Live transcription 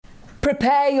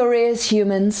Prepare your ears,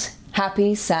 humans.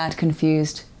 Happy, Sad,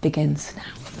 Confused begins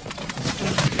now.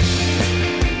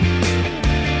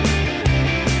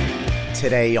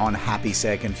 Today on Happy,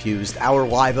 Sad, Confused, our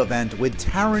live event with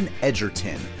Taron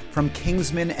Egerton, from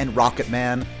Kingsman and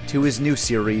Rocketman to his new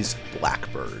series,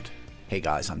 Blackbird. Hey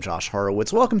guys, I'm Josh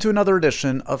Horowitz. Welcome to another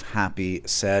edition of Happy,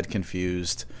 Sad,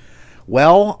 Confused.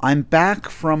 Well, I'm back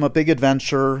from a big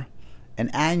adventure, an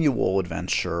annual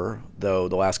adventure, though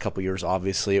the last couple years,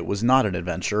 obviously, it was not an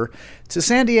adventure, to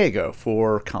San Diego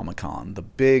for Comic-Con, the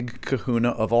big kahuna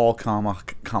of all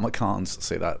Comic-Cons.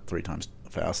 Say that 3 times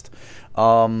fast.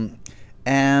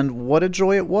 And what a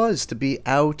joy it was to be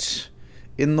out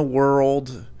in the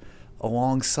world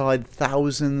alongside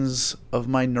thousands of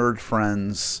my nerd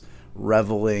friends,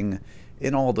 reveling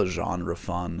in all the genre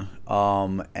fun.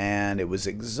 And it was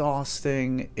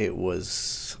exhausting. It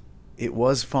was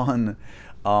fun.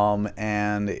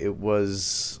 And it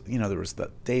was, there was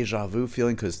that deja vu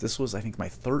feeling, because this was, I think, my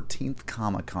 13th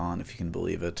Comic-Con, if you can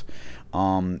believe it.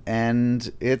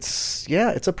 And it's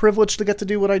a privilege to get to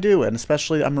do what I do. And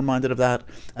especially I'm reminded of that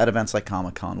at events like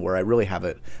Comic-Con, where I really have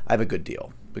a good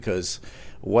deal, because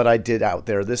what I did out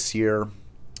there this year.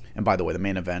 And by the way, the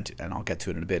main event, and I'll get to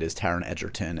it in a bit, is Taron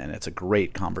Egerton, and it's a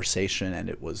great conversation, and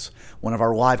it was one of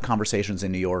our live conversations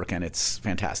in New York, and it's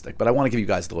fantastic. But I want to give you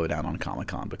guys the lowdown on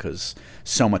Comic-Con, because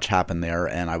so much happened there,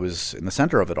 and I was in the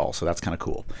center of it all, so that's kind of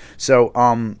cool. So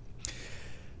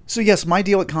yes, my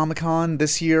deal at Comic-Con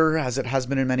this year, as it has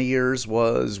been in many years,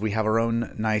 was we have our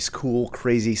own nice, cool,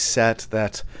 crazy set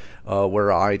that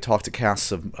where I talk to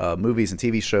casts of movies and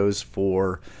TV shows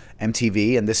for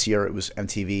MTV, and this year it was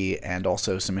MTV and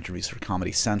also some interviews for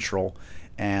Comedy Central,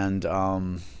 and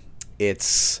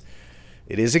it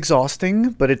is exhausting,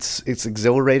 but it's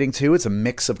exhilarating too. It's a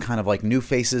mix of kind of like new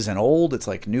faces and old. It's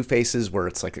like new faces where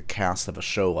it's like a cast of a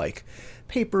show like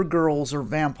Paper Girls or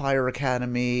Vampire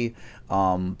Academy,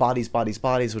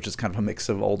 Bodies, which is kind of a mix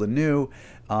of old and new,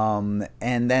 and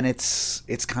then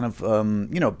it's kind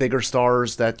of bigger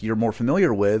stars that you're more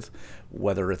familiar with,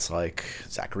 whether it's like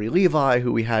Zachary Levi,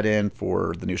 who we had in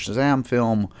for the new Shazam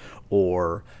film,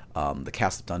 or the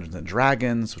cast of Dungeons and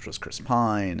Dragons, which was Chris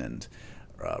Pine and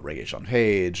Regé-Jean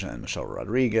Page and Michelle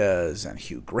Rodriguez and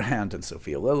Hugh Grant and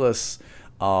Sophia Lillis.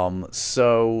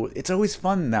 So it's always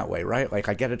fun that way, right? Like,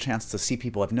 I get a chance to see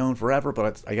people I've known forever,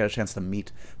 but I get a chance to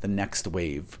meet the next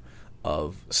wave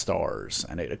of stars.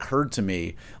 And it occurred to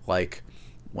me, like,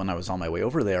 when I was on my way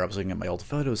over there, I was looking at my old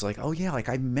photos, like, oh yeah, like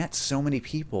I met so many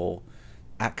people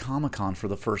at Comic-Con for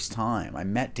the first time. I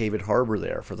met David Harbour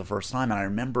there for the first time, and I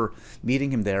remember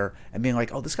meeting him there and being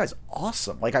like, oh, this guy's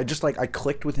awesome. Like, I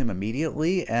clicked with him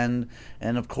immediately, and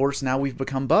of course now we've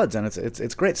become buds, and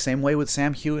it's great. Same way with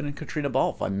Sam Hewitt and Katrina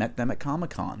Balfe. I met them at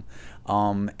Comic-Con,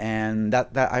 and that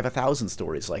I have 1,000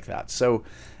 stories like that. So,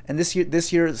 and this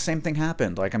year the same thing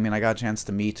happened. Like, I mean, I got a chance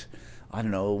to meet, I don't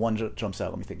know, one jumps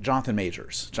out, let me think, Jonathan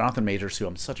Majors, who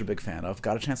I'm such a big fan of.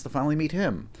 Got a chance to finally meet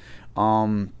him.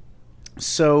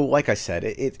 So, like I said,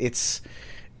 it's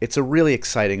a really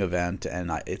exciting event, and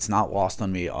it's not lost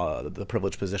on me the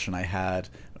privileged position I had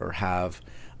or have.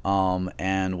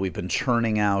 And we've been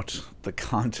churning out the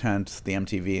content. The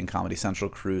MTV and Comedy Central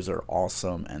crews are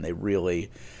awesome, and they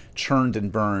really churned and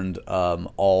burned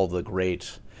all the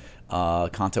great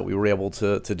content we were able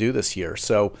to do this year.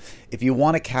 So, if you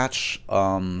want to catch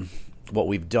what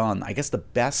we've done, I guess the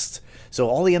best. So,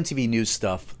 all the MTV News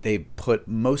stuff, they put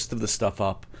most of the stuff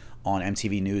up on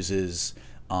MTV News'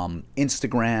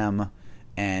 Instagram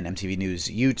and MTV News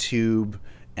YouTube,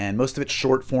 and most of it's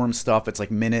short form stuff. It's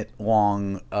like minute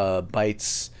long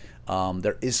bites.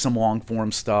 There is some long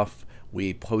form stuff.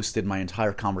 We posted my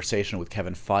entire conversation with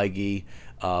Kevin Feige,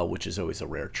 which is always a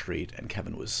rare treat, and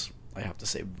Kevin was, I have to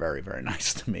say, very, very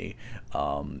nice to me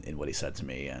in what he said to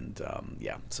me, and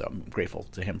so I'm grateful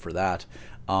to him for that.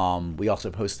 We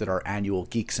also posted our annual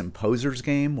Geeks and Posers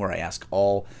game, where I ask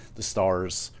all the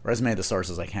stars, or as many of the stars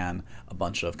as I can, a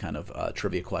bunch of kind of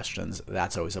trivia questions.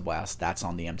 That's always a blast. That's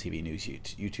on the MTV News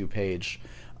YouTube page.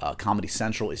 Comedy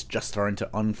Central is just starting to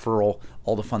unfurl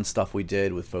all the fun stuff we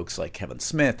did with folks like Kevin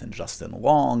Smith and Justin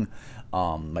Long,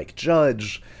 Mike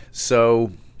Judge.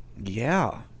 So,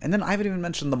 yeah. And then I haven't even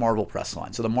mentioned the Marvel press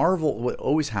line. So the Marvel, what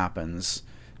always happens,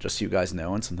 just so you guys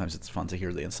know, and sometimes it's fun to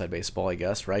hear the inside baseball, I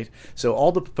guess, right? So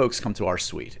all the folks come to our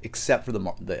suite, except for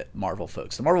the Marvel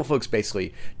folks. The Marvel folks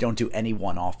basically don't do any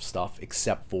one-off stuff,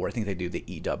 except for, I think they do the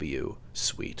EW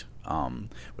suite, where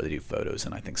they do photos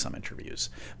and I think some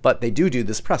interviews. But they do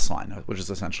this press line, which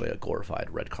is essentially a glorified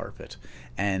red carpet.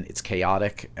 And it's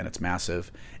chaotic, and it's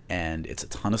massive, and it's a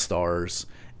ton of stars,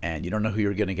 and you don't know who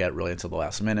you're going to get really until the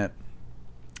last minute.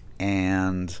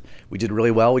 and we did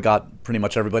really well. We got pretty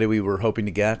much everybody we were hoping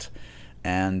to get,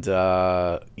 and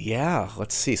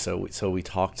let's see. So we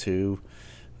talked to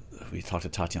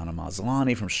Tatiana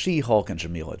Maslany from She-Hulk and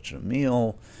Jamila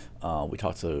Jamil. We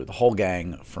talked to the whole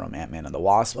gang from Ant-Man and the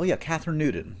Wasp. Oh yeah, Catherine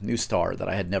Newton, new star that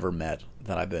I had never met,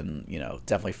 that I've been,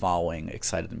 definitely following.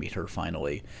 Excited to meet her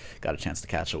finally. Got a chance to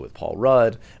catch up with Paul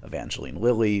Rudd. Evangeline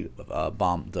Lilly not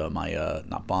bombed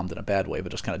in a bad way,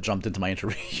 but just kind of jumped into my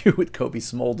interview with Kobe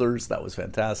Smulders. That was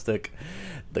fantastic.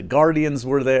 The Guardians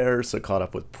were there, so caught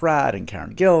up with Pratt and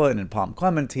Karen Gillan and Palm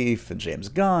Clementif and James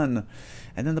Gunn.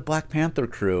 And then the Black Panther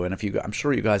crew, and I'm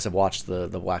sure you guys have watched the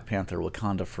Black Panther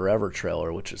Wakanda Forever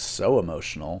trailer, which is so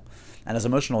emotional. And as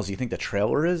emotional as you think the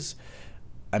trailer is,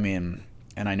 I mean,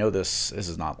 and I know this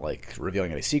is not like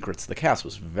revealing any secrets, the cast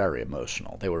was very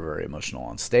emotional. They were very emotional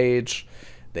on stage.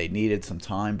 They needed some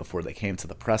time before they came to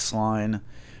the press line.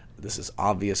 This is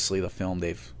obviously the film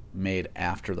they've made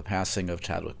after the passing of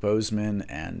Chadwick Boseman,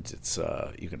 and it's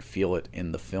you can feel it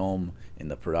in the film, in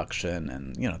the production,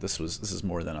 and this is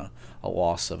more than a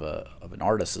loss of an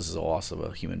artist. This is a loss of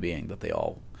a human being that they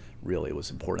all really was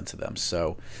important to them.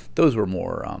 So those were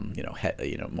more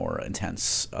more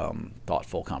intense,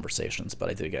 thoughtful conversations. But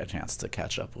I did get a chance to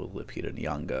catch up with Lupita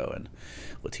Nyong'o and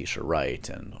Letitia Wright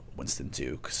and Winston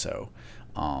Duke. So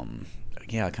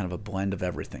kind of a blend of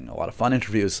everything. A lot of fun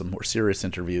interviews, some more serious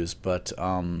interviews, but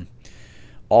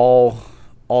all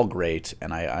great.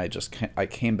 And I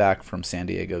came back from San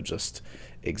Diego just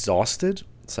exhausted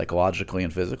psychologically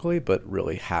and physically, but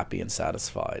really happy and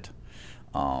satisfied.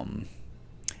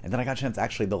 And then I got a chance,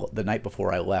 actually, the night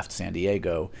before I left San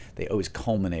Diego, they always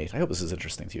culminate. I hope this is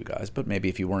interesting to you guys, but maybe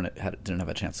if you didn't have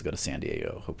a chance to go to San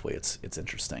Diego, hopefully it's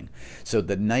interesting. So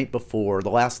the night before,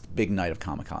 the last big night of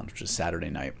Comic-Con, which is Saturday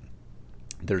night,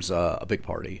 there's a big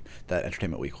party that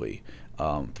Entertainment Weekly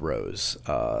throws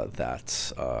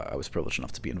that I was privileged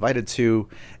enough to be invited to,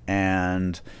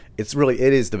 and it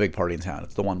is the big party in town.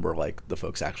 It's the one where like the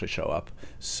folks actually show up.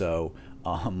 So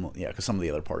because some of the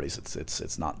other parties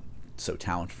it's not so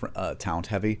talent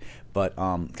heavy, but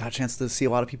got a chance to see a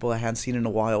lot of people I hadn't seen in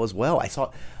a while as well. I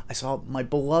saw my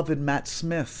beloved Matt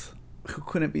Smith, who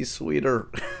couldn't be sweeter.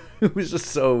 It was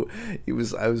just I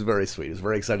was very sweet. He was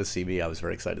very excited to see me. I was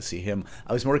very excited to see him.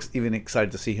 I was even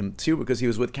excited to see him too because he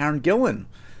was with Karen Gillan.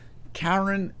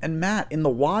 Karen and Matt in the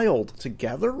wild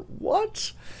together?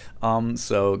 What?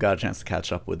 So got a chance to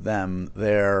catch up with them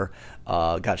there.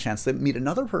 Got a chance to meet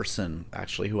another person,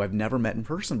 actually, who I've never met in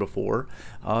person before,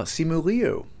 Simu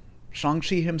Liu,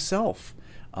 Shang-Chi himself,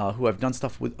 who I've done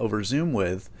stuff over Zoom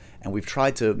with, and we've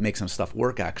tried to make some stuff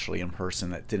work, actually, in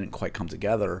person that didn't quite come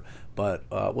together, but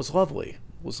was lovely.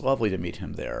 It was lovely to meet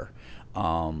him there.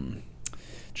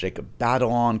 Jacob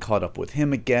Batalon, caught up with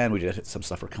him again. We did some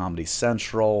stuff for Comedy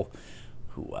Central.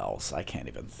 Who else? I can't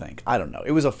even think. I don't know.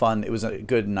 It was a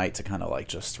good night to kind of like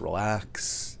just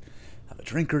relax, have a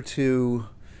drink or two,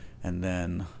 and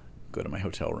then go to my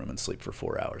hotel room and sleep for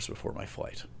 4 hours before my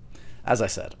flight. As I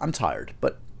said, I'm tired,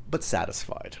 but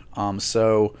satisfied.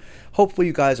 So hopefully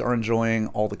you guys are enjoying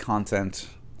all the content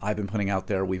I've been putting out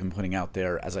there, we've been putting out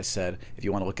there. As I said, if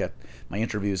you want to look at my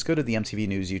interviews, go to the MTV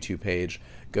News YouTube page,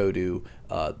 go to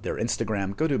their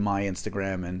Instagram, go to my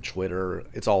Instagram and Twitter.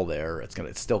 It's all there.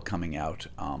 It's still coming out,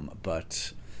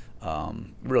 but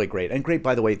really great. And great,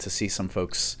 by the way, to see some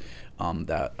folks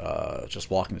that just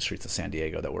walking the streets of San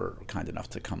Diego that were kind enough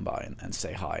to come by and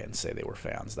say hi and say they were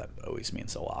fans. That always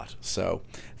means a lot. So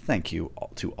thank you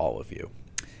to all of you.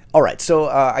 All right, so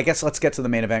I guess let's get to the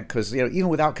main event because even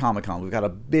without Comic-Con, we've got a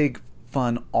big,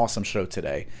 fun, awesome show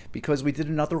today because we did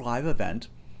another live event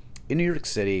in New York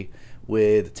City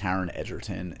with Taron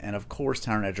Egerton. And of course,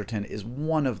 Taron Egerton is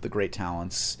one of the great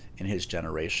talents in his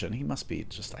generation. He must be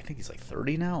I think he's like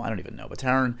 30 now? I don't even know. But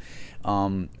Taron,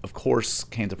 of course,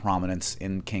 came to prominence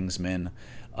in Kingsman,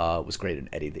 was great in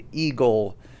Eddie the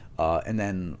Eagle, and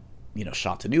then,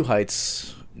 shot to new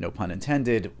heights, no pun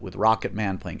intended, with Rocket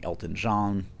Man playing Elton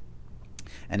John.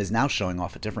 And is now showing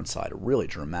off a different side, a really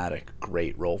dramatic,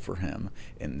 great role for him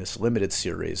in this limited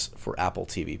series for Apple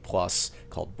TV Plus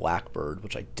called Blackbird,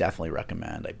 which I definitely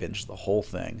recommend. I binged the whole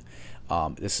thing.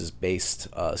 This is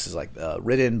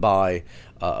written by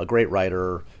a great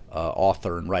writer,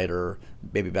 author and writer,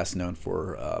 maybe best known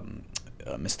for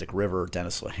Mystic River,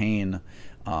 Dennis Lehane.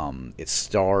 It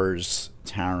stars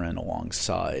Taron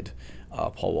alongside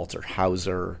Paul Walter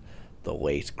Hauser, the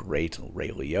late, great Ray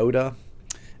Liotta.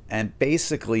 And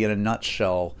basically, in a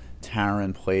nutshell,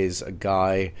 Taron plays a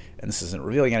guy, and this isn't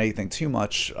revealing anything too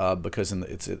much because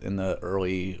it's in the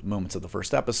early moments of the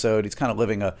first episode. He's kind of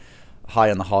living a high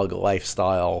on the hog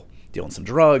lifestyle, dealing some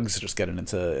drugs, just getting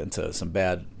into some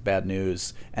bad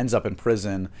news, ends up in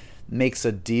prison, makes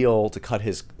a deal to cut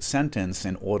his sentence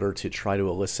in order to try to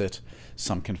elicit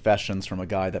some confessions from a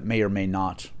guy that may or may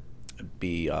not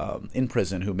be in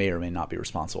prison, who may or may not be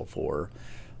responsible for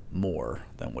more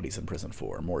than what he's in prison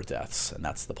for, more deaths. And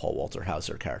that's the Paul Walter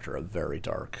Hauser character, a very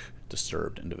dark,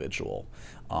 disturbed individual.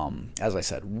 As I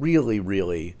said, really,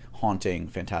 really haunting,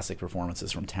 fantastic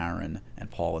performances from Taron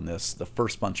and Paul in this. The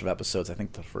first bunch of episodes, I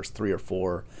think the first 3 or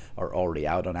 4, are already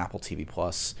out on Apple TV+.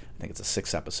 I think it's a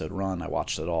 6-episode run. I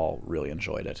watched it all, really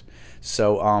enjoyed it.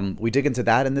 So we dig into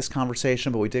that in this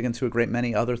conversation, but we dig into a great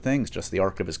many other things, just the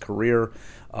arc of his career.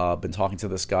 Been talking to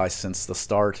this guy since the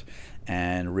start,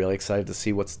 and really excited to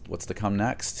see what's to come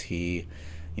next. He,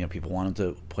 people want him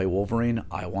to play Wolverine.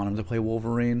 I want him to play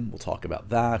Wolverine. We'll talk about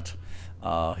that.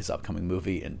 His upcoming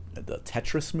movie, and the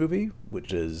Tetris movie,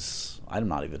 which is, I'm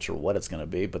not even sure what it's going to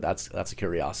be, but that's a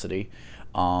curiosity.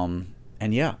 And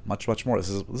yeah, much more. This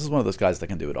is one of those guys that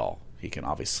can do it all. He can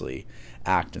obviously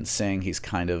act and sing. He's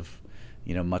kind of,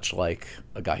 much like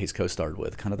a guy he's co-starred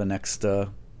with, kind of the next.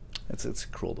 It's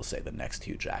cruel to say the next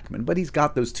Hugh Jackman, but he's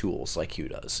got those tools like Hugh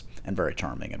does, and very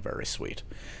charming and very sweet.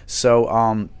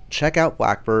 So check out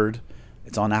Blackbird.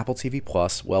 It's on Apple TV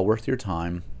Plus. Well worth your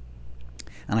time.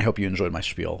 And I hope you enjoyed my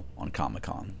spiel on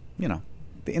Comic-Con.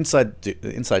 The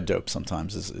inside dope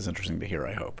sometimes is interesting to hear,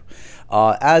 I hope.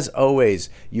 As always,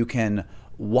 you can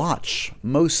watch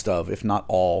most of, if not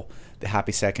all, the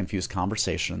Happy Sad Confused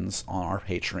conversations on our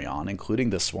Patreon, including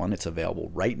this one. It's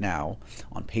available right now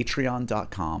on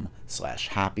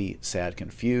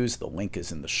patreon.com/happysadconfused. The link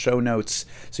is in the show notes,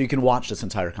 so you can watch this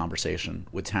entire conversation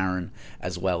with Taron,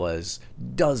 as well as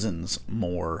dozens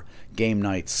more game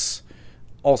nights,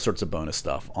 all sorts of bonus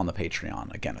stuff on the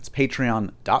Patreon. Again, it's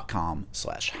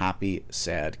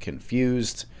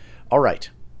patreon.com/happysadconfused. All right,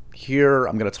 here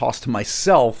I'm going to toss to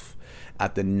myself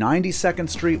at the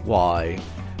 92nd Street Y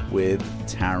with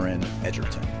Taron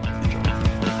Egerton. Enjoy.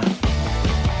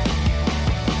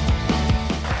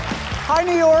 Hi,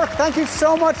 New York. Thank you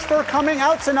so much for coming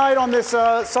out tonight on this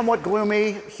somewhat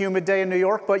gloomy, humid day in New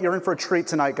York, but you're in for a treat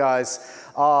tonight, guys.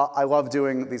 I love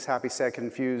doing these Happy, Sad,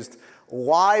 Confused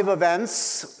live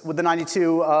events with the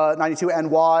 92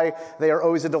 NY. They are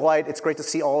always a delight. It's great to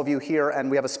see all of you here, and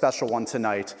we have a special one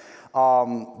tonight.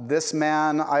 This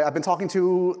man, I've been talking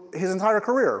to his entire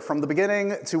career, from the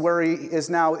beginning to where he is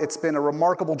now. It's been a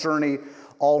remarkable journey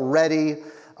already.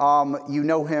 You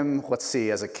know him, let's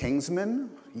see, as a Kingsman.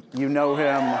 You know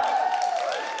him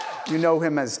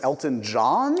as Elton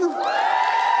John.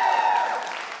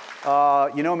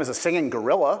 You know him as a singing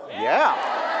gorilla. Yeah.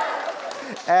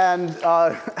 And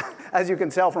as you can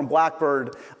tell from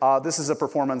Blackbird, this is a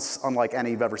performance unlike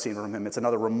any you've ever seen from him. It's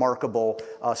another remarkable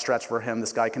stretch for him.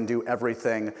 This guy can do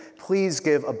everything. Please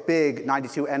give a big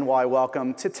 92 NY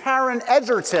welcome to Taron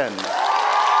Egerton.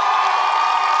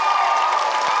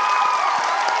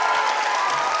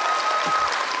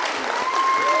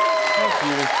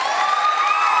 Thank you.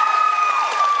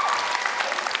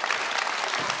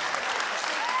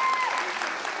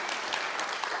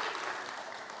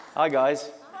 Hi, guys.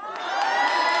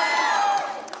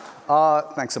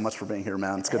 Thanks so much for being here,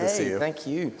 man. It's good to see you. Thank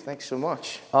you. Thanks so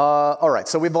much. All right,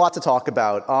 so we have a lot to talk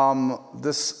about.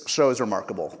 This show is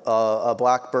remarkable.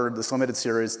 Blackbird, this limited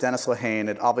series, Dennis Lehane,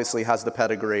 it obviously has the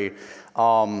pedigree.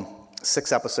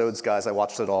 6 episodes, guys. I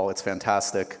watched it all. It's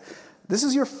fantastic. This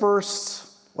is your first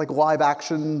live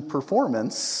action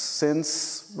performance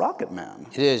since Rocketman.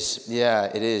 It is.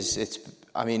 Yeah, it is. It's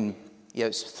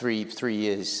 3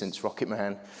 years since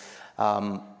Rocketman.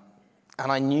 And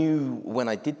I knew when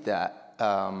I did that,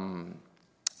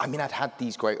 I'd had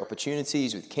these great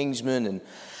opportunities with Kingsman and,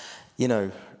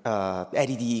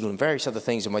 Eddie the Eagle and various other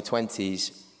things in my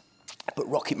 20s. But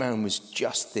Rocketman was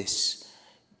just this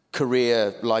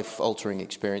career, life-altering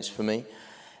experience for me.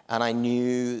 And I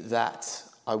knew that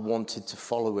I wanted to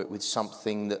follow it with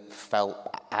something that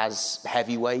felt as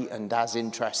heavyweight and as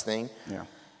interesting. Yeah.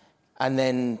 And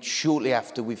then shortly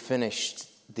after we finished,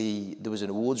 there was an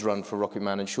awards run for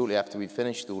Rocketman, and shortly after we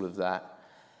finished all of that,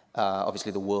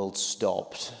 obviously the world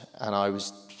stopped, and I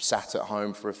was sat at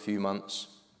home for a few months.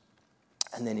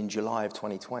 And then in July of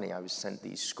 2020, I was sent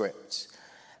these scripts,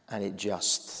 and it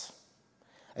just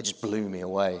blew me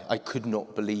away. I could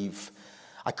not believe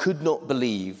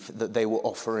that they were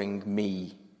offering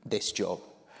me this job,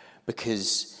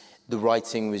 because the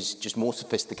writing was just more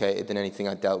sophisticated than anything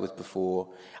I'd dealt with before.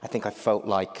 I think I felt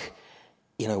like,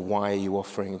 why are you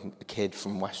offering a kid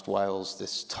from West Wales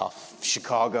this tough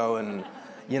Chicago? And,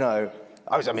 I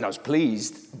was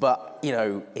pleased, but,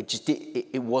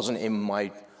 it wasn't in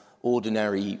my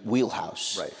ordinary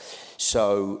wheelhouse. Right.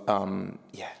 So,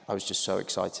 I was just so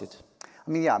excited. I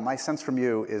mean, yeah, my sense from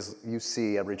you is you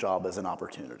see every job as an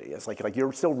opportunity. It's like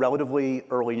you're still relatively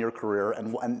early in your career,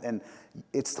 and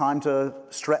it's time to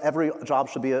stretch. Every job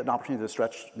should be an opportunity to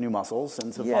stretch new muscles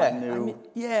and to find new.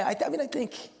 I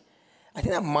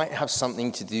think that might have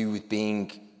something to do with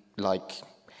being like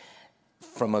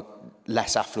from a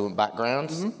less affluent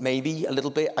background, maybe a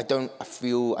little bit. I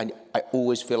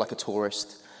always feel like a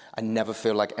tourist. I never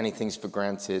feel like anything's for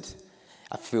granted.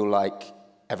 I feel like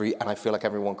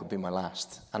everyone could be my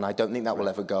last. And I don't think that will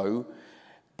ever go.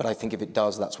 But I think if it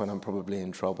does, that's when I'm probably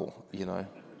in trouble, you know?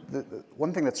 The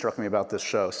one thing that struck me about this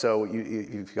show, so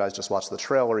you guys just watched the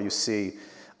trailer, you see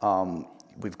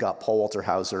we've got Paul Walter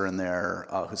Hauser in there,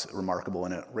 who's remarkable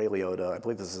in it. Ray Liotta, I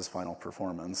believe this is his final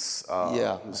performance.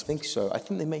 I think so. I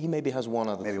think he maybe has one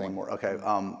other thing. Maybe one more, okay.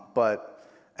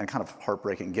 And kind of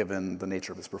heartbreaking given the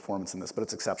nature of his performance in this, but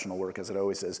it's exceptional work as it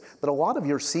always is. But a lot of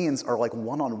your scenes are like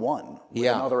one-on-one with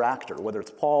another actor, whether it's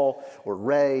Paul or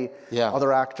Ray,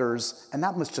 other actors, and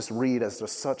that must just read as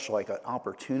just such like an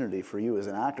opportunity for you as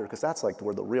an actor, because that's like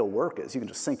where the real work is. You can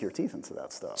just sink your teeth into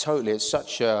that stuff. Totally, it's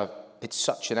such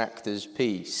an actor's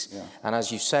piece, and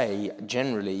as you say,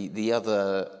 generally the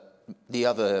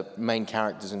other main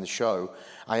characters in the show,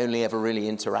 I only ever really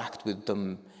interact with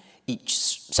them each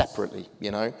separately,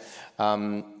 you know?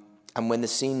 And when the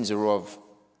scenes are of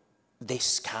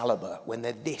this caliber, when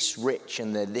they're this rich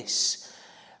and they're this,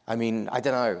 I mean, I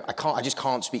don't know, I just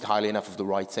can't speak highly enough of the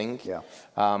writing.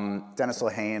 Dennis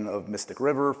Lehane of Mystic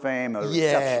River fame,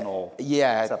 exceptional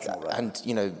writer. And,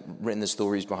 you know, written the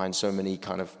stories behind so many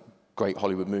kind of great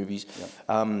Hollywood movies.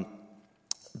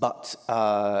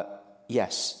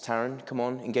 Yes, Taron, come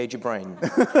on, engage your brain.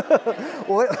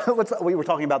 Well, we were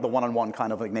talking about the one-on-one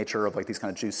kind of like nature of like these kind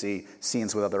of juicy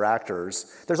scenes with other actors.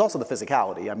 There's also the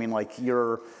physicality. I mean, like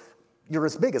you're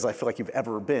as big as I feel like you've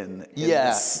ever been in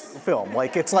this film.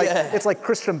 Like it's like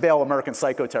Christian Bale, American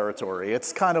Psycho territory.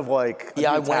 It's kind of like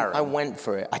I went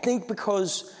for it. I think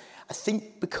because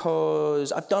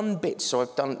I've done bits. So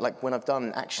I've done when I've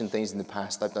done action things in the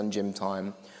past. I've done gym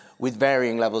time with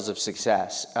varying levels of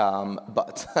success.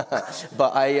 But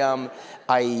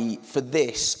for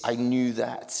this, I knew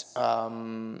that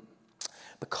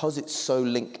because it's so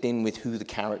linked in with who the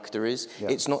character is,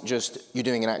 it's not just you're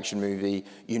doing an action movie,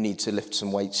 you need to lift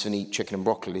some weights and eat chicken and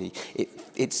broccoli.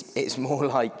 It's more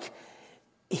like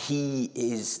he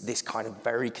is this kind of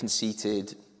very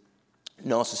conceited,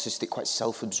 narcissistic, quite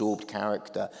self-absorbed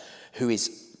character who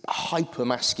is hyper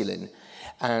masculine.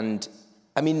 And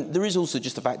I mean, there is also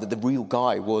just the fact that the real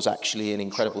guy was actually in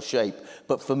incredible shape.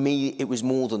 But for me, it was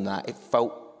more than that. It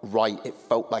felt right. It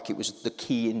felt like it was the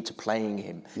key into playing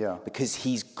him. Because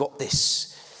he's got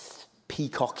this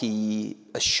peacocky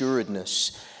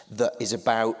assuredness that is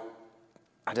about,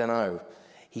 I don't know,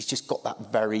 he's just got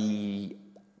that very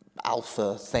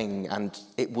alpha thing. And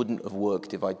it wouldn't have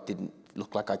worked if I didn't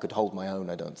look like I could hold my own,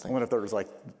 I don't think. I wonder if there was like,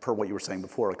 per what you were saying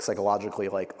before, like psychologically,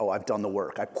 like, oh, I've done the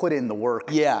work. I put in the work.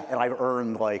 And I've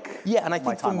earned like and I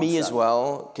think for me as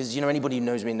well, because, you know, anybody who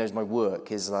knows me knows my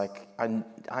work is like, I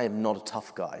am not a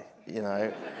tough guy, you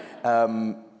know?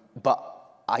 But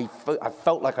I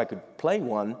felt like I could play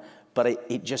one, but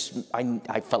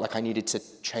I felt like I needed to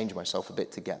change myself a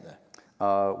bit to get there.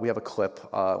 We have a clip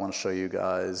I want to show you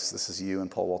guys. This is you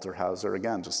and Paul Walter Hauser.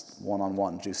 Again, just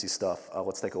one-on-one, juicy stuff.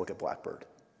 Let's take a look at Blackbird.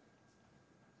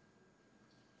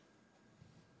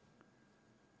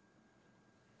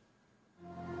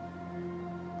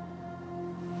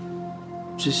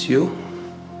 Is this you?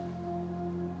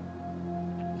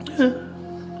 Yeah.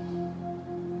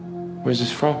 Where's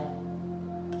this from?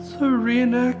 It's a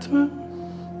reenactment.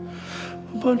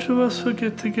 A bunch of us would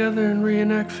get together and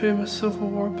reenact famous Civil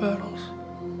War battles.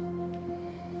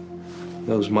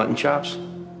 Those mutton chops?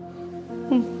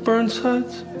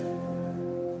 Burnsides.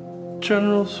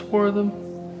 Generals wore them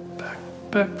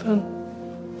back then.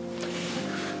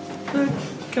 That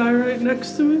guy right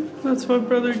next to me, that's my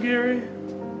brother Gary.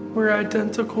 We're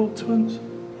identical twins.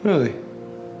 Really?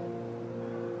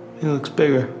 He looks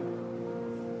bigger.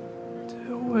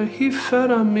 He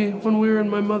fed on me when we were in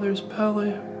my mother's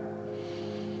belly.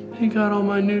 He got all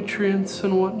my nutrients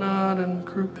and whatnot and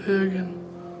grew big and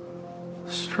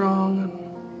strong,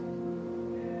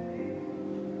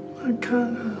 and I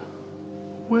kind of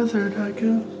withered, I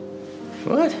guess.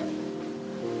 What?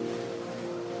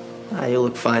 You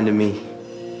look fine to me.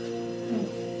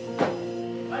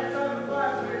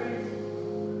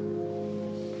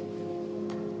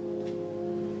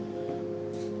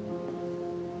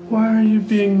 Why are you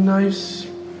being nice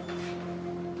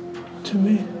to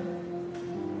me?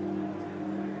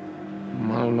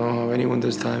 I don't know how anyone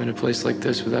does time in a place like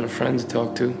this without a friend to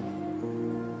talk to.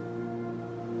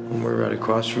 and we're right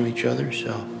across from each other,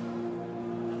 so.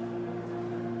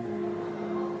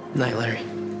 Night, Larry.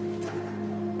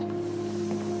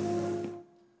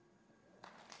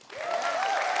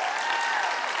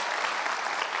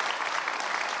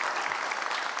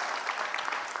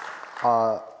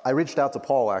 I reached out to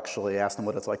Paul, actually, asked him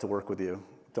what it's like to work with you.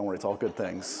 Don't worry, it's all good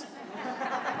things.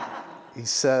 He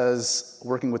says,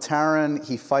 working with Taron,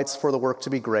 he fights for the work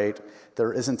to be great.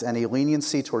 There isn't any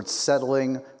leniency towards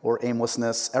settling or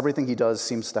aimlessness. Everything he does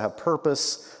seems to have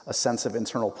purpose, a sense of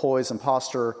internal poise and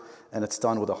posture, and it's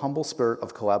done with a humble spirit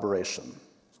of collaboration.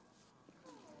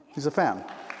 He's a fan.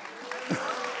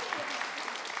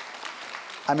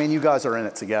 I mean, you guys are in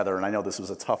it together, and I know this was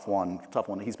a tough one.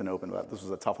 He's been open about. This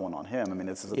was a tough one on him. I mean,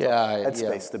 this is a tough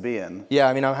headspace to be in. Yeah,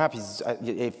 I mean, I'm happy.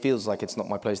 It feels like it's not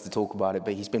my place to talk about it,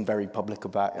 but he's been very public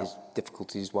about his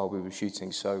difficulties while we were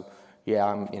shooting. So, yeah,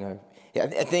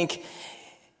 I think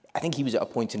he was at a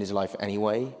point in his life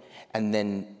anyway, and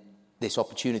then this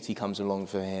opportunity comes along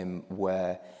for him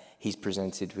where he's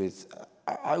presented with,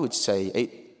 I would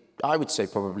say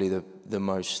probably the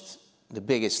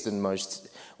biggest and most.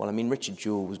 Well, I mean, Richard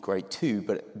Jewell was great too,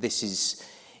 but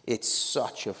it's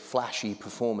such a flashy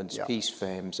performance piece for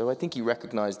him. So I think he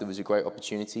recognized there was a great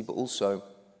opportunity, but also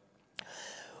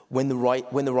when the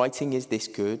writing is this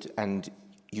good and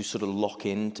you sort of lock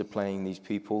into playing these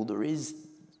people,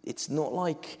 it's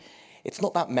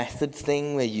not that method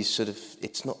thing where you sort of,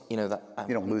 it's not, that.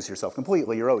 You don't lose yourself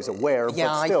completely. You're always aware, yeah,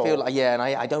 but still. I feel like, and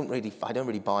I don't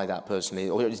really buy that personally,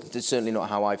 or it's certainly not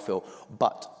how I feel.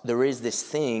 But there is this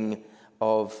thing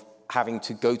of having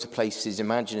to go to places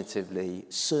imaginatively,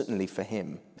 certainly for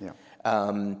him. Yeah.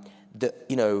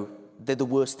 They're the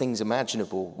worst things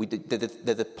imaginable. They're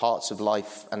the parts of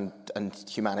life and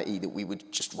humanity that we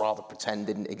would just rather pretend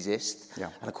didn't exist. Yeah.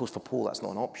 And of course, for Paul, that's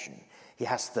not an option. He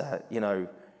has to,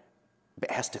 it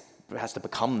has to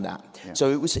become that. Yeah. So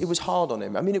it was hard on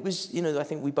him. I mean, it was, I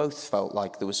think we both felt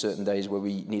like there were certain days where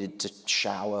we needed to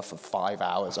shower for 5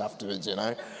 hours afterwards,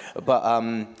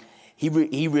 But he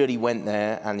really went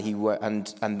there,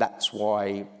 and that's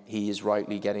why he is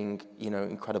rightly getting,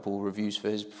 incredible reviews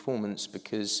for his performance,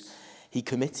 because he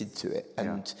committed to it,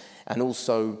 and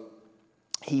also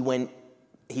he went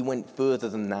further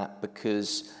than that,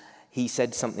 because he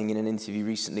said something in an interview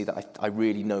recently that I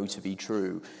really know to be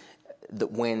true,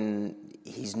 that when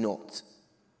he's not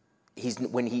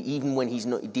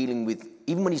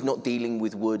dealing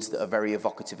with words that are very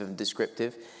evocative and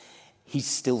descriptive, he's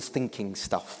still thinking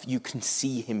stuff. You can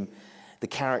see him. The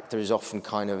character is often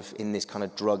kind of in this kind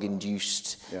of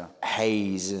drug-induced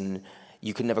haze, and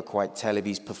you can never quite tell if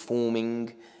he's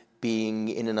performing, being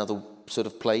in another sort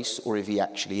of place, or if he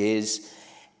actually is.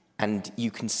 And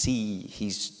you can see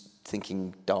he's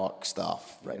thinking dark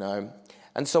stuff,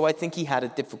 And so I think he had a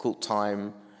difficult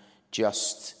time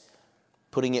just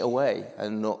putting it away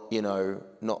and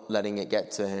not letting it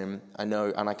get to him. I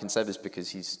know, and I can say this because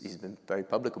he's been very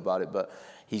public about it, but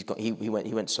he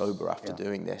went sober after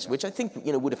doing this, which I think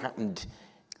would have happened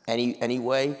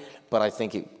anyway. But I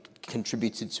think it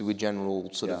contributed to a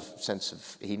general sort of sense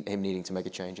of him needing to make a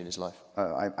change in his life.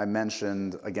 I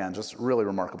mentioned again just really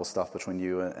remarkable stuff between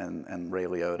you and Ray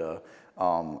Liotta.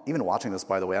 Even watching this,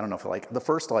 by the way, I don't know if the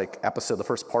first episode, the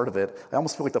first part of it, I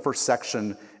almost feel like the first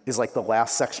section is like the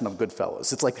last section of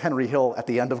Goodfellas. It's like Henry Hill at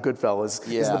the end of Goodfellas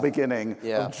is the beginning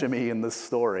of Jimmy in this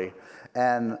story.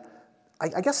 And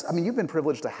I guess, you've been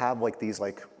privileged to have these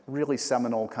really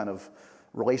seminal kind of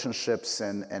relationships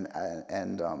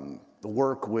and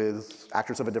work with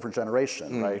actors of a different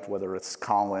generation, right? Whether it's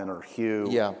Colin or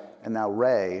Hugh and now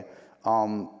Ray.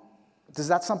 Is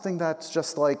that something that's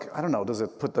just does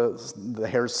it put the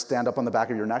hairs stand up on the back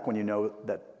of your neck when you know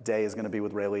that day is going to be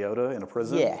with Ray Liotta in a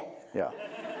prison? Yeah.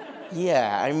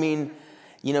 Yeah,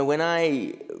 when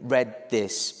I read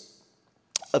this,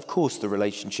 of course the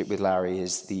relationship with Larry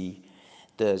is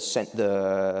it's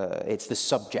the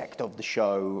subject of the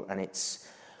show, and it's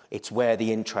where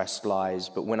the interest lies.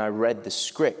 But when I read the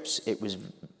scripts, it was,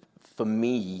 for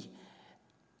me,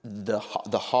 the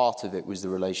heart of it was the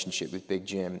relationship with Big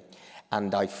Jim.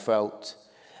 And I felt,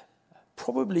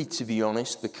 probably to be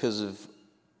honest, because of,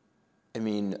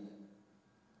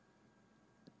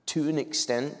 to an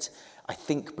extent, I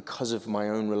think because of my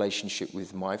own relationship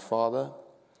with my father,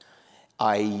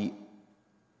 who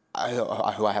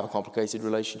I have a complicated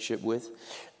relationship with,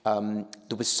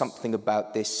 there was something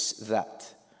about this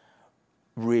that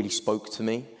really spoke to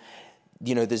me.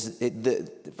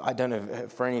 I don't know,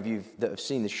 for any of you that have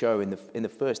seen the show, in the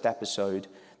first episode,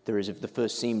 there is the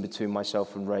first scene between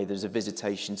myself and Ray. There's a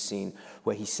visitation scene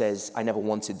where he says, "I never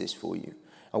wanted this for you.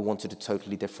 I wanted a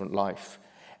totally different life."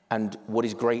 And what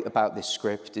is great about this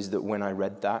script is that when I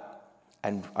read that,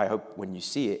 and I hope when you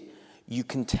see it, you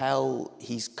can tell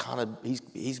he's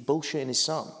bullshitting his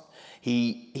son.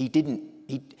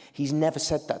 He's never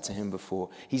said that to him before.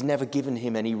 He's never given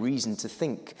him any reason to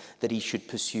think that he should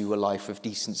pursue a life of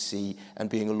decency and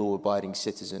being a law-abiding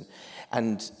citizen.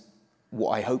 And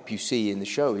what I hope you see in the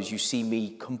show is you see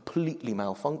me completely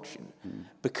malfunction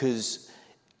because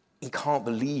he can't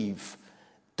believe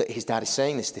that his dad is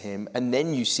saying this to him. And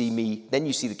then you see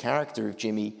the character of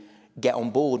Jimmy get on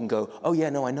board and go, oh yeah,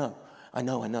 no, I know.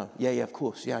 Yeah, of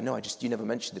course. Yeah, I know. You never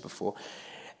mentioned it before.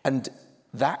 And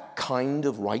that kind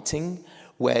of writing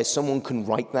where someone can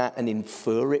write that and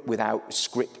infer it without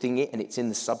scripting it and it's in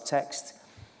the subtext,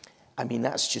 I mean,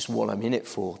 that's just what I'm in it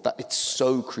for. That it's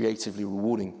so creatively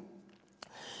rewarding.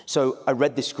 So I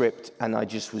read the script and I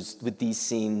just was, with these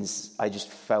scenes, I just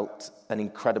felt an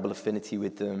incredible affinity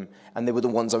with them. And they were the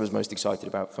ones I was most excited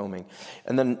about filming.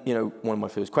 And then, one of my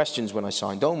first questions when I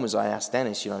signed on was I asked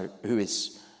Dennis,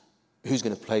 who's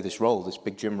going to play this role, this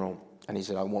Big Jim role? And he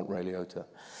said, I want Ray Liotta.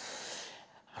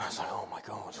 And I was like, oh my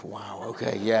God, wow,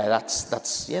 okay, yeah,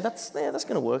 that's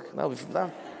going to work.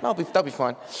 That'll be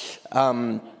fine.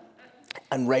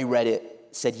 And Ray read it,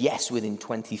 said yes within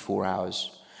 24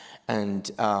 hours.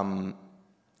 And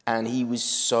he was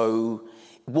so,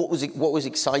 what was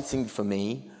exciting for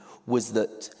me was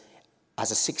that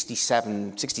as a 66,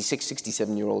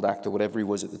 67-year-old actor, whatever he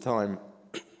was at the time,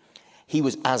 he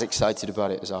was as excited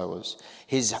about it as I was.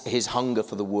 His hunger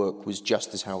for the work was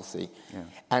just as healthy. Yeah.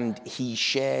 And he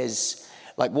shares,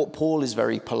 like what Paul is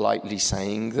very politely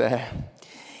saying there,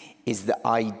 is that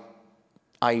I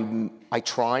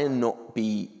try and not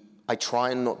be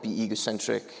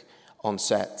egocentric on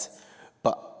set,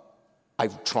 but I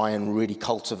try and really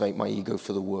cultivate my ego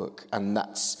for the work. And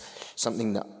that's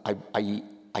something that I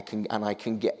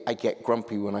get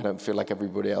grumpy when I don't feel like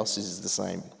everybody else is the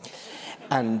same.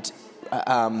 And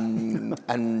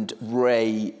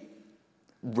Ray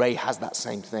has that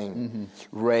same thing. Mm-hmm.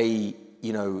 Ray,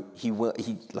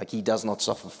 he does not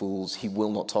suffer fools. He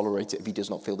will not tolerate it if he does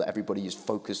not feel that everybody is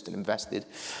focused and invested.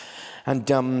 And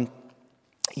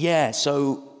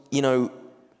so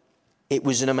it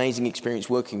was an amazing experience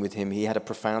working with him. He had a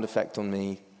profound effect on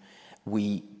me.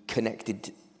 We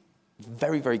connected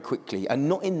very, very quickly, and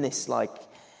not in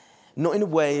a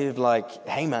way of like,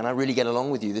 hey man, I really get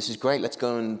along with you. This is great. Let's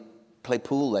go and play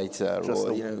pool later. Just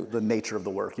the nature of the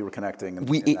work you were connecting.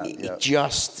 It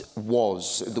just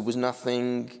was. There was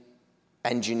nothing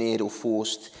engineered or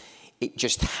forced. It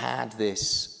just had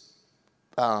this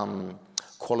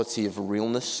quality of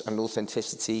realness and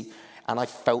authenticity. And I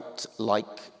felt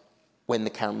like when the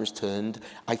cameras turned,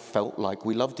 I felt like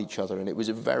we loved each other. And it was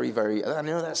a very, very, I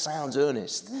know that sounds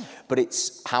earnest, but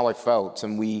it's how I felt.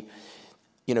 And we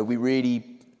really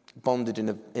bonded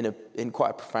in quite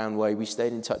a profound way. We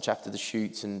stayed in touch after the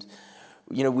shoots, and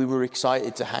we were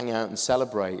excited to hang out and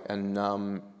celebrate. And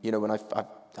when I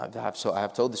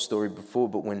have told this story before,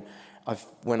 but when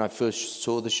I first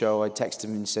saw the show, I texted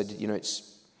him and said,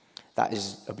 that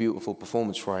is a beautiful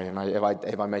performance, Ray. And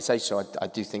if I may say so, I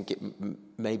do think it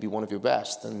may be one of your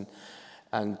best. And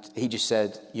he just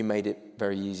said, you made it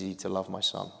very easy to love my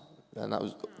son. And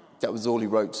that was all he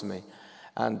wrote to me.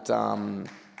 And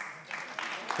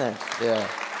yeah.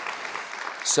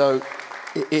 So,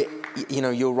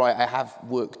 you're right. I have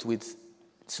worked with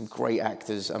some great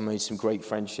actors. I made some great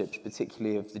friendships,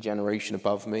 particularly of the generation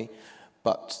above me.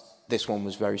 But this one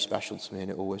was very special to me, and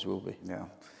it always will be. Yeah.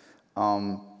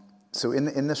 So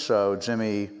in the show,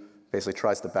 Jimmy basically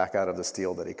tries to back out of this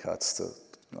deal that he cuts to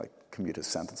commute his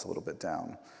sentence a little bit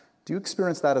down. Do you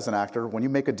experience that as an actor? When you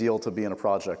make a deal to be in a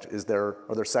project, are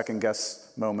there second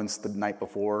guess moments the night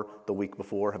before, the week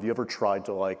before? Have you ever tried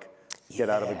to get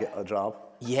out of a job?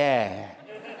 Yeah.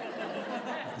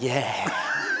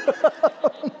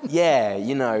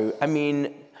 Yeah, I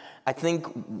mean, I think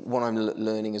what I'm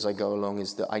learning as I go along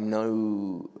is that I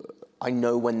know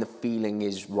when the feeling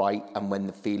is right and when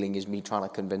the feeling is me trying to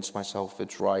convince myself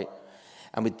it's right.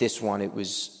 And with this one, it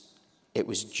was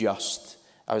just,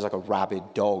 I was like a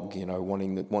rabid dog,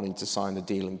 wanting to sign the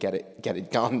deal and get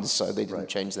it done, so they didn't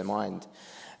change their mind.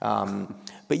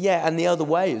 But yeah, and the other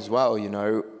way as well,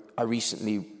 I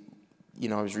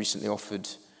was recently offered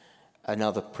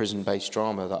another prison-based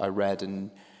drama that I read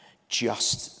and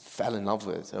just fell in love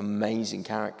with. Amazing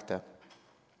character.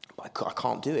 But I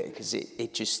can't do it because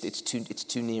it's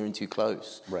too near and too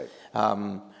close. Right.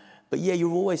 But yeah,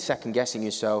 you're always second guessing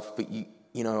yourself. But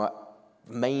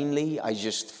mainly I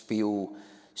just feel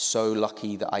so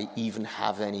lucky that I even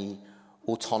have any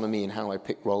autonomy in how I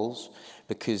pick roles,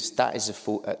 because that is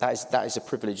a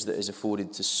privilege that is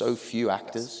afforded to so few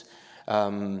actors.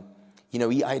 You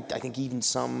know, I think even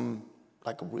some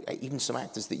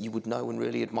actors that you would know and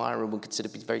really admire and would consider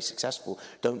to be very successful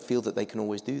don't feel that they can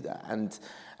always do that. And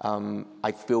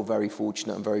I feel very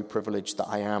fortunate and very privileged that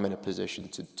I am in a position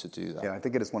to do that. Yeah, I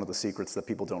think it is one of the secrets that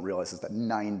people don't realize is that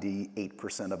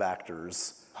 98% of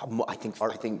actors I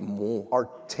think more are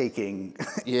taking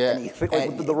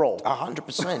anything, the role.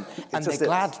 100%, and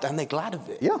they're glad of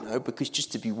it. Yeah, you know, because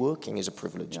just to be working is a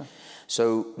privilege. Yeah.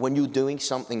 So when you're doing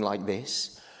something like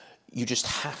this, you just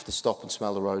have to stop and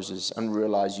smell the roses and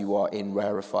realize you are in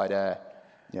rarefied air.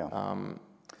 Yeah.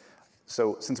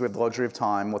 So since we have the luxury of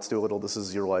time, let's do a little This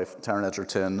Is Your Life, Taron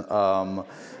Egerton.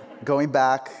 Going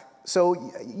back,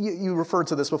 so you referred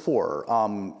to this before.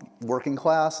 Working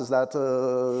class, is that?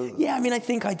 Yeah, I mean, I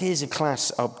think ideas of class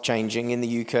are changing in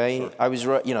the UK. Sure. I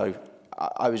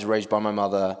was raised by my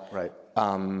mother. Right.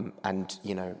 And,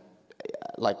 you know,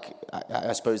 like,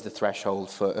 I suppose the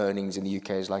threshold for earnings in the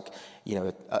UK is like, you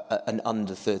know, an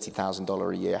under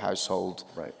 $30,000 a year household.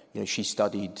 Right. You know, she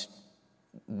studied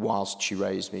whilst she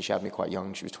raised me. She had me quite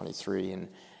young. She was 23. And,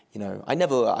 you know,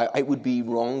 it would be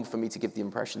wrong for me to give the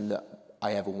impression that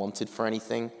I ever wanted for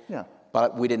anything. Yeah.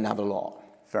 But we didn't have a lot.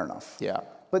 Fair enough. Yeah.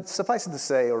 But suffice it to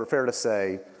say, or fair to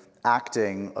say,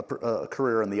 acting, a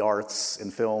career in the arts, in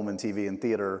film and TV and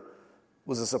theater,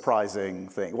 was a surprising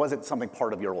thing. Was it something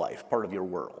part of your life, part of your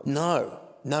world? No,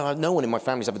 no one in my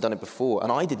family's ever done it before,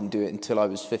 and I didn't do it until I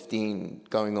was 15,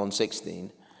 going on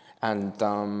 16.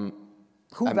 And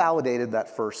who validated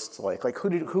that first? Like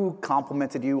who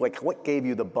complimented you? Like, what gave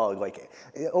you the bug? Like,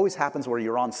 it always happens where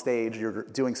you're on stage, you're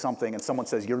doing something, and someone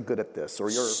says you're good at this, or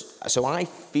you're. So I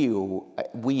feel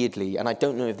weirdly, and I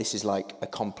don't know if this is like a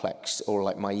complex or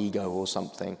like my ego or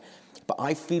something, but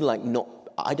I feel like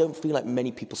I don't feel like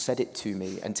many people said it to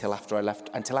me until after I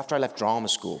left drama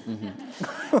school.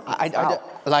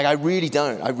 Mm-hmm. I really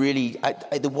don't.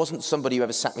 There wasn't somebody who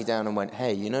ever sat me down and went,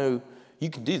 hey, you know, you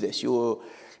can do this.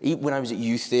 When I was at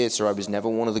youth theatre, I was never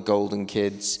one of the golden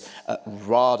kids.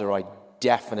 RADA, I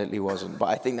definitely wasn't. But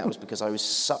I think that was because I was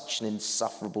such an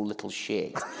insufferable little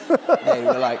shit.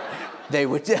 They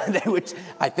would.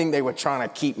 I think they were trying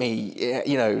to keep me,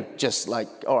 you know, just like,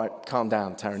 all right, calm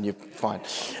down, Taron, you're fine.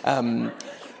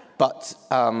 But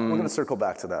we're going to circle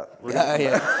back to that.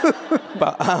 Yeah.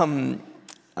 But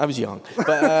I was young.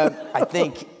 But I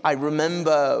think I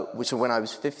remember. So when I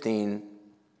was 15,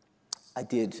 I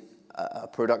did a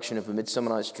production of A Midsummer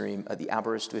Night's Dream at the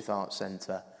Aberystwyth Arts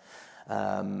Centre,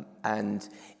 and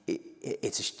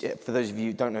for those of you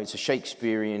who don't know, it's a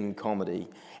Shakespearean comedy.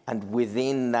 And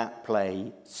within that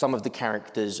play, some of the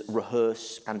characters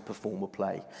rehearse and perform a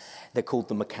play. They're called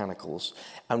the Mechanicals.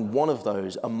 And one of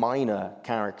those, a minor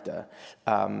character,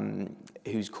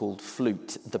 who's called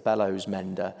Flute, the bellows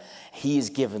mender, he is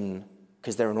given,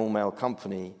 because they're an all-male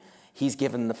company, he's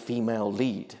given the female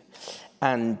lead.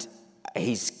 And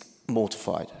he's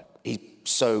mortified. He's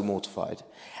so mortified.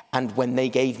 And when they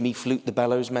gave me Flute, the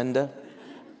bellows mender,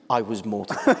 I was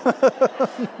mortified.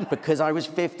 Because I was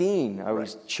 15. I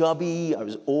was chubby, I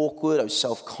was awkward, I was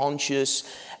self-conscious.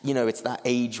 You know, it's that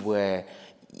age where,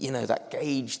 you know, that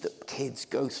age that kids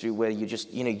go through where you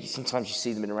just, you know, sometimes you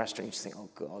see them in a restaurant and you just think, oh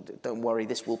God, don't worry,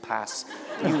 this will pass.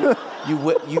 You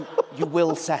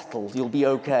will settle, you'll be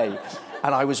okay.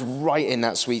 And I was right in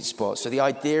that sweet spot. So the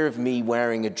idea of me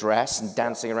wearing a dress and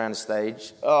dancing around the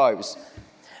stage, it was...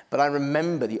 But I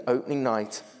remember the opening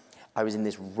night, I was in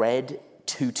this red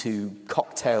tutu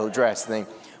cocktail dress thing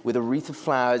with a wreath of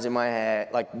flowers in my hair,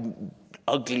 like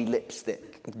ugly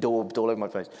lipstick daubed all over my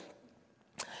face.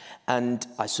 And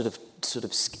I sort of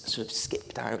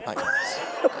skipped out like this.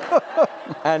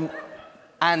 and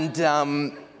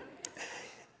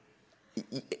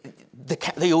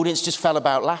the audience just fell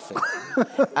about laughing.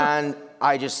 And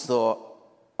I just thought,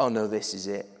 oh no, this is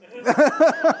it.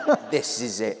 This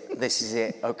is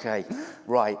it, okay,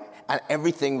 right. And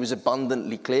everything was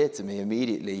abundantly clear to me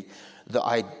immediately that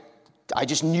I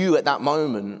just knew at that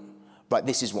moment, right,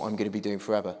 this is what I'm going to be doing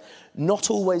forever. Not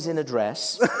always in a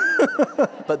dress,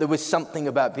 but there was something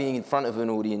about being in front of an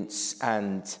audience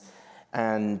and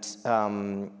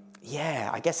I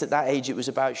guess at that age it was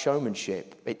about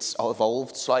showmanship. It's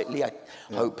evolved slightly. I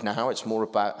hope now it's more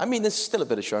about, I mean, there's still a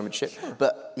bit of showmanship,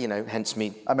 but, you know, hence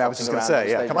me. I mean, I was just going to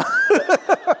say, come on.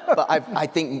 But I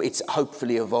think it's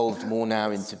hopefully evolved more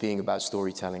now into being about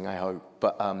storytelling, I hope.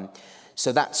 But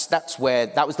so that's where,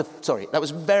 that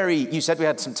was very, you said we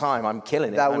had some time, I'm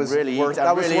killing it. That was worth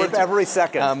every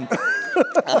second.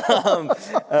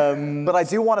 But I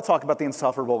do want to talk about the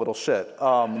insufferable little shit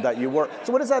that you were.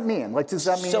 So what does that mean? Like, does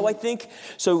that mean?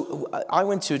 So I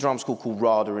went to a drama school called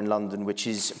RADA in London, which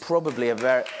is probably a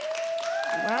very...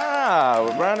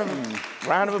 Wow, round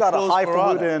of Got a applause for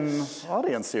Arda. highfalutin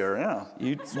audience here, yeah.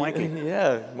 Swanky.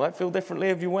 Yeah, might feel differently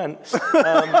if you went.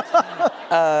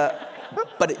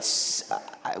 But it's,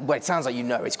 well, it sounds like you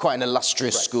know, it's quite an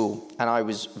illustrious school, and I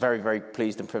was very, very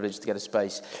pleased and privileged to get a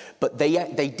space. But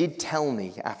they did tell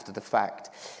me after the fact,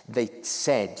 they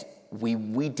said, we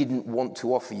didn't want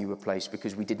to offer you a place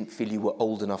because we didn't feel you were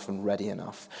old enough and ready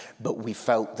enough, but we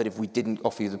felt that if we didn't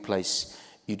offer you the place,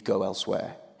 you'd go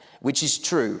elsewhere. Which is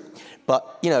true.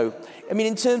 But, you know, I mean,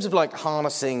 in terms of like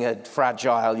harnessing a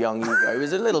fragile young ego, it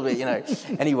was a little bit, you know.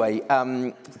 Anyway,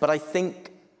 but I think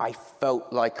I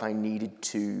felt like I needed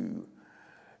to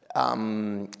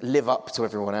live up to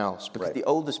everyone else because the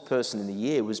oldest person in the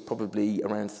year was probably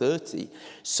around 30.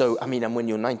 So, I mean, and when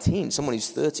you're 19, someone who's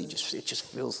 30, it just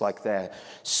feels like they're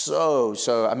so,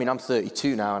 I mean, I'm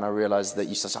 32 now and I realize that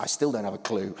I still don't have a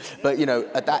clue. But, you know,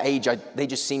 at that age, they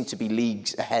just seem to be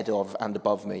leagues ahead of and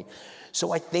above me.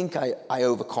 So I think I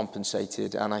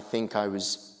overcompensated and I think I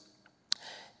was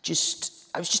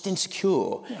just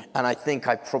insecure. Yeah. And I think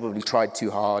I probably tried too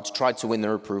hard, tried to win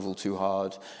their approval too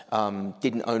hard,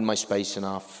 didn't own my space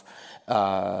enough.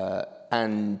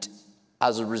 And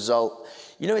as a result,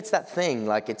 you know, it's that thing,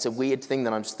 like it's a weird thing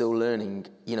that I'm still learning.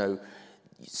 You know,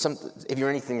 if you're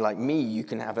anything like me, you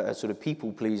can have a sort of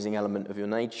people-pleasing element of your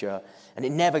nature, and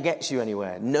it never gets you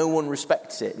anywhere. No one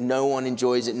respects it. No one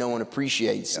enjoys it. No one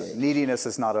appreciates it. Neediness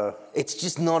is not a... It's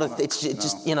just not a... It's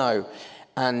just, you know,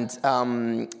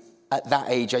 and... At that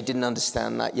age, I didn't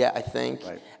understand that yet, I think.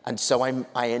 Right. And so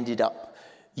I ended up,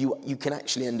 you can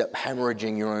actually end up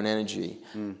hemorrhaging your own energy.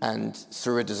 And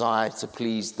through a desire to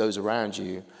please those around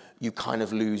you, you kind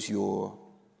of lose your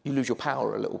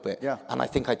power a little bit. Yeah. And I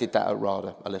think I did that at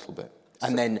RADA a little bit.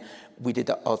 And then we did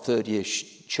our third year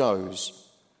shows,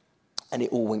 and it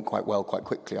all went quite well quite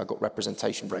quickly. I got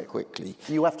representation very quickly.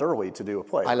 You left early to do a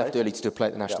play, I left early to do a play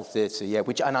at the National Theatre,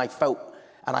 and I felt...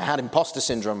 And I had imposter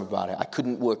syndrome about it. I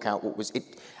couldn't work out what was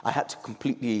it. I had to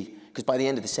completely, because by the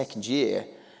end of the second year,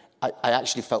 I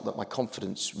actually felt that my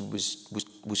confidence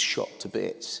was shot to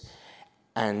bits.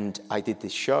 And I did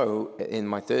this show in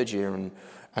my third year,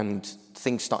 and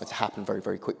things started to happen very,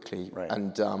 very quickly. Right.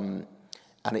 And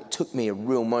it took me a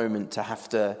real moment to have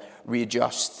to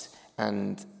readjust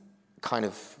and kind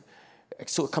of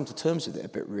sort of come to terms with it a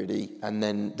bit, really. And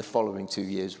then the following 2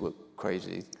 years were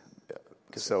crazy.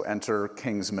 So enter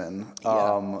Kingsman.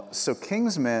 Yeah. So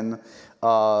Kingsman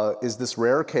is this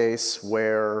rare case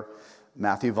where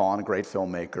Matthew Vaughn, a great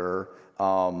filmmaker,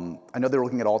 I know they're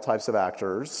looking at all types of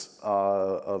actors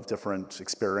of different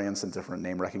experience and different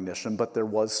name recognition, but there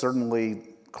was certainly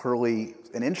clearly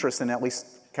an interest in at least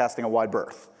casting a wide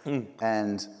berth.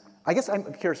 And I guess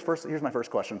I'm curious, here's my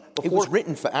first question. It was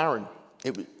written for Aaron. I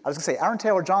was going to say, Aaron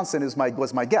Taylor Johnson was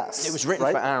my guess. It was written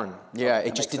for Aaron. Yeah,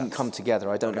 it just didn't come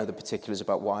together. I don't know the particulars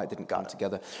about why it didn't come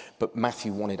together. But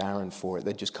Matthew wanted Aaron for it.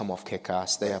 They'd just come off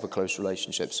Kick-Ass. They have a close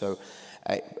relationship. So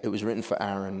it was written for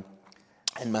Aaron.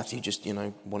 And Matthew just, you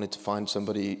know, wanted to find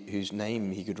somebody whose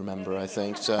name he could remember, I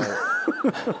think.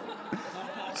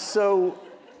 So,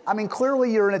 I mean,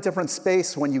 clearly you're in a different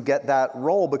space when you get that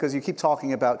role because you keep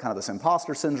talking about kind of this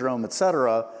imposter syndrome, et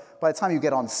cetera. By the time you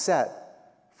get on set,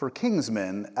 for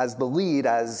Kingsman, as the lead,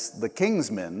 as the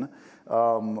Kingsman,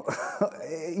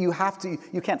 you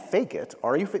can't fake it.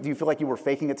 Do you feel like you were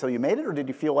faking it till you made it, or did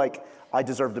you feel like I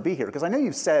deserve to be here? Because I know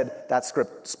you've said that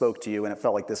script spoke to you and it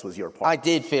felt like this was your part. I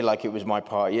did feel like it was my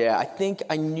part, yeah. I think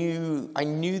I knew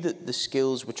that the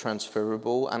skills were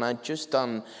transferable, and I'd just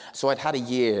done, so I'd had a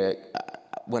year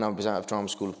when I was out of drama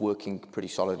school of working pretty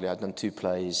solidly. I'd done 2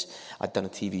 plays, I'd done a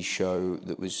TV show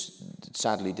that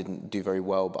sadly didn't do very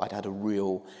well, but I'd had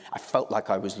I felt like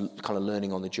I was kind of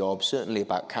learning on the job, certainly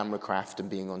about camera craft and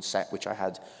being on set, which I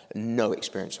had no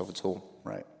experience of at all.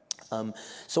 Right.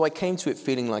 So I came to it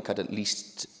feeling like I'd at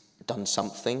least done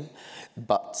something,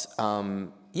 but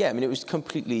yeah, I mean, it was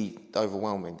completely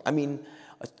overwhelming. I mean,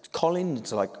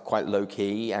 Colin's like quite low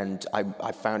key, and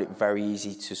I found it very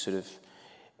easy to sort of,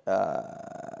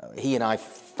 he and I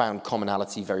found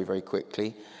commonality very, very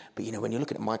quickly. But, you know, when you're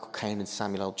looking at Michael Caine and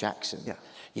Samuel L. Jackson,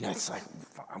 you know, it's like,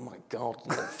 oh my God,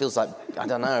 you know, it feels like, I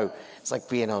don't know, it's like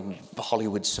being on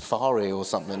Hollywood Safari or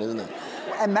something, isn't it?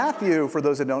 And Matthew, for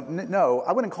those that don't know,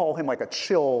 I wouldn't call him like a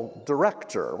chill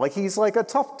director. Like, he's like a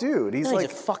tough dude. He's a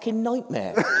fucking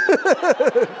nightmare.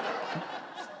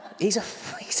 he's a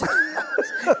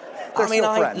They're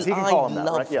still friends. He can call him that,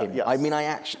 love right? him. Yes. I mean,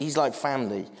 he's like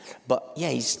family. But yeah,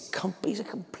 he's a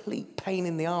complete pain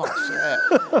in the arse. Yeah.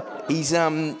 He's so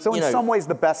in some ways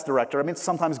the best director. I mean, it's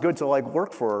sometimes good to like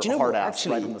work for a hard ass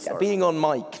actually, right from the start. Being on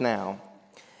mic now,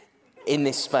 in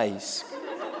this space.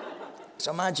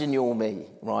 So imagine you're me,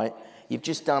 right? You've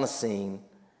just done a scene.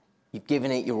 You've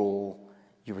given it your all.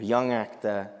 You're a young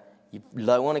actor. You're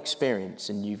low on experience,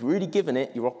 and you've really given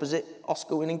it. You're opposite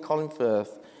Oscar-winning Colin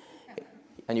Firth,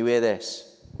 and you hear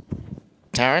this.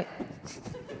 Taron?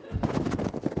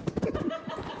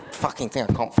 Fucking thing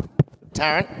I can't...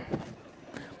 Taron?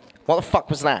 What the fuck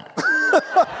was that?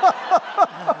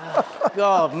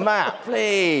 God, Matt,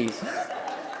 please.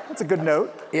 That's a good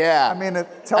note. Yeah. I mean,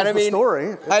 it tells the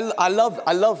story. I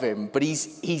love him, but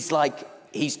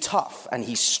he's tough and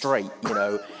he's straight, you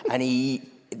know, and he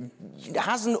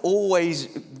hasn't always,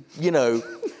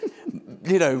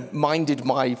 minded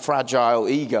my fragile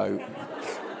ego.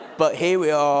 But here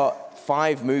we are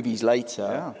 5 movies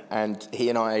later, and he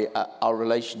and I, our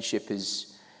relationship is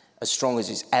as strong as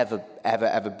it's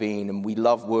ever been, and we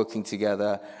love working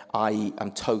together. I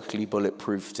am totally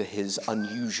bulletproof to his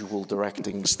unusual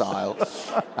directing style.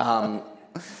 I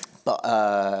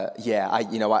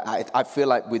feel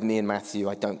like with me and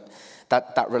Matthew,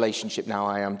 that relationship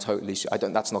now,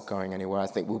 that's not going anywhere. I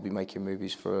think we'll be making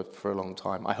movies for a long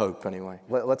time. I hope, anyway.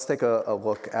 Let's take a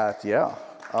look at,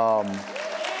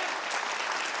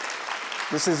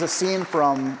 this is a scene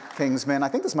from Kingsman. I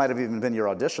think this might have even been your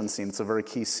audition scene. It's a very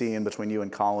key scene between you and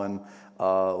Colin.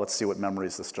 Let's see what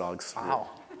memories this jogs. Wow.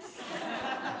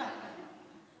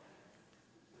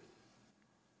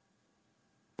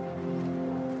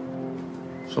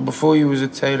 So before you was a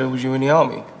tailor, was you in the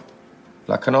army?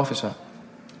 Like an officer?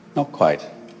 Not quite.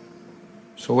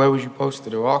 So where was you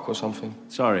posted, Iraq or something?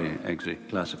 Sorry, Eggsy,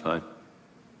 classified.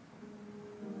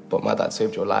 But my dad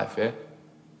saved your life, yeah?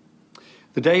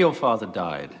 The day your father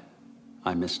died,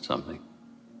 I missed something.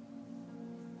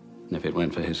 And if it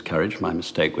weren't for his courage, my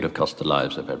mistake would have cost the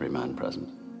lives of every man present.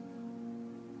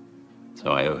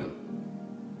 So I owe him.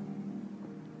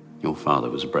 Your father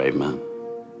was a brave man.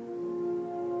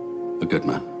 A good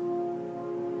man.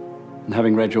 And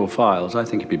having read your files, I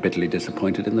think you'd be bitterly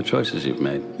disappointed in the choices you've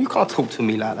made. You can't talk to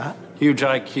me like that. Huge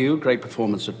IQ, great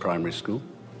performance at primary school.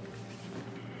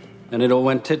 And it all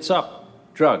went tits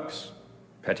up. Drugs,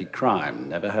 petty crime,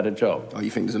 never had a job. Oh, you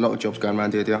think there's a lot of jobs going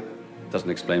around here, do you? Doesn't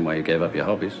explain why you gave up your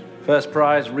hobbies. First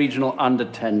prize, regional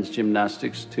under-10s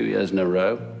gymnastics, 2 years in a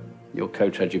row. Your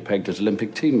coach had you pegged as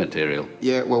Olympic team material.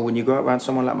 Yeah, well, when you go around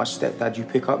someone like my stepdad, you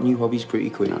pick up new hobbies pretty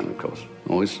quick. No, of course.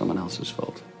 Always someone else's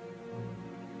fault.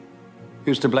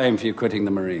 Who's to blame for you quitting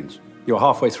the Marines? You're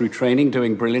halfway through training,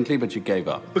 doing brilliantly, but you gave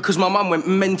up. Because my mum went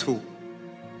mental.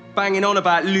 Banging on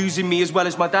about losing me as well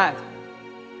as my dad.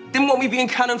 Didn't want me being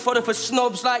cannon fodder for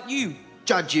snobs like you.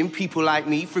 Judging people like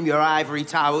me from your ivory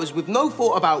towers with no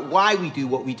thought about why we do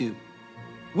what we do.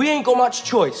 We ain't got much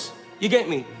choice. You get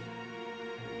me?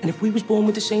 And if we was born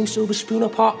with the same silver spoon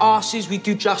up our arses, we'd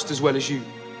do just as well as you.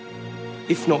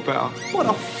 If not better. What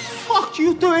the fuck are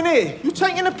you doing here? You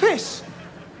taking a piss?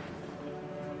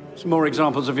 Some more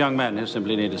examples of young men who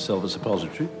simply need a silver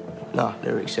suppository. Nah,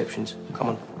 there are exceptions. Come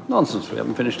on. Nonsense, we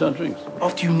haven't finished our drinks.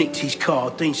 After you nicked his car,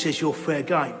 Dean says you're fair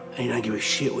game, and you don't give a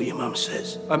shit what your mum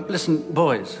says. Listen,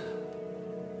 boys.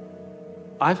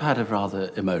 I've had a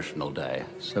rather emotional day,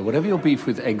 so whatever your beef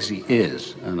with Eggsy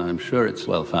is, and I'm sure it's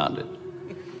well-founded,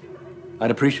 I'd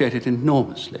appreciate it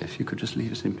enormously if you could just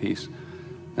leave us in peace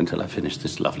until I finish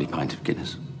this lovely pint of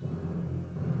Guinness.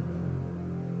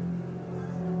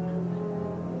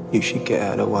 You should get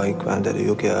out of the way, Granddaddy.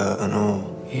 You'll get hurt and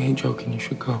all. He ain't joking. You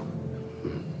should go.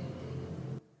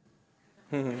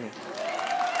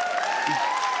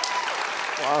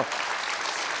 Wow.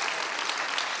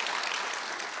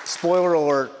 Spoiler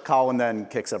alert, Colin then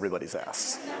kicks everybody's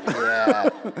ass.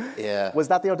 Yeah. Was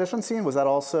that the audition scene? Was that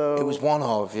also... It was one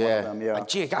of, yeah. One of them, yeah.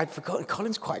 Gee, I'd forgotten.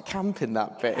 Colin's quite camp in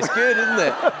that bit. It's good, isn't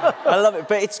it? I love it.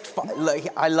 But it's fun. Look,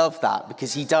 I love that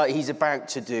because he's about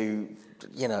to do,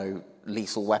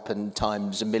 Lethal Weapon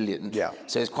times a million. Yeah.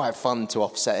 So it's quite fun to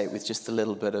offset it with just a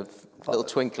little bit of, little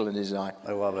twinkle in his eye.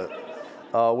 I love it.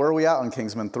 Where are we at on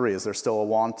Kingsman 3? Is there still a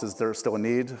want? Is there still a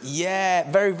need? Yeah,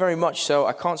 very, very much so.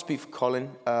 I can't speak for Colin.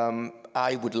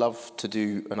 I would love to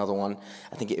do another one.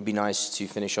 I think it'd be nice to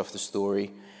finish off the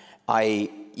story. I,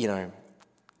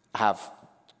 have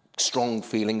strong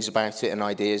feelings about it and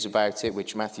ideas about it,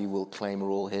 which Matthew will claim are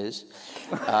all his.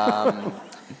 I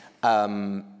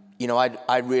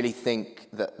really think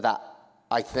that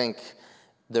I think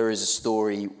there is a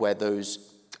story where those,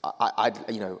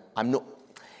 I'm not.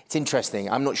 It's interesting.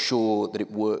 I'm not sure that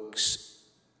it works.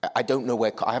 I don't know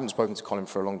where. I haven't spoken to Colin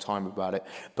for a long time about it,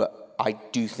 but I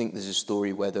do think there's a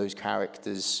story where those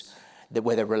characters,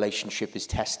 where their relationship is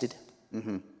tested,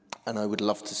 and I would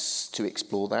love to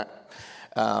explore that.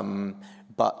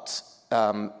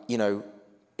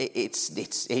 it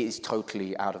is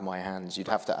totally out of my hands. You'd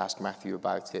have to ask Matthew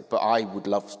about it. But I would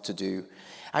love to do.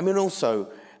 I mean, also,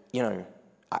 you know,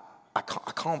 I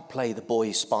can't play the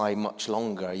boy spy much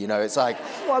longer. You know, it's like.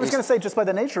 Well, I was going to say, just by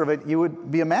the nature of it, you would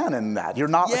be a man in that. You're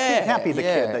not. Yeah, you can't be the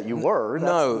kid that you were.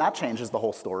 No, that changes the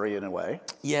whole story in a way.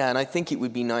 Yeah, and I think it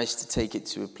would be nice to take it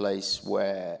to a place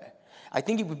where. I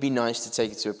think it would be nice to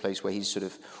take it to a place where he's sort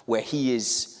of where he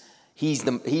is. He's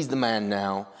the man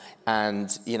now,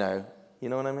 and you know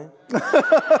what I mean.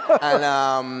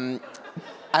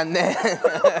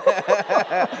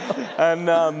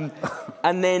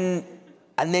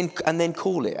 and then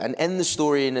call it and end the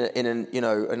story in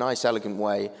a nice, elegant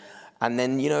way, and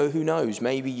then who knows,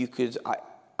 maybe you could.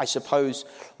 I suppose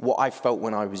what I felt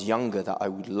when I was younger that I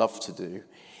would love to do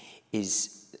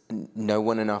is know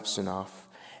when enough's enough,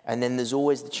 and then there's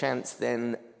always the chance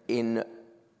then in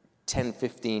 10,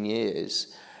 15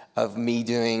 years of me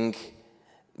doing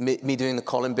the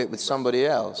Colin bit with somebody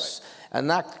else, and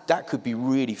that could be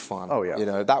really fun. Oh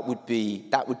yeah, that would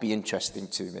be interesting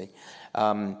to me.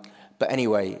 But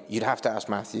anyway, you'd have to ask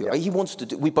Matthew. Yeah. He wants to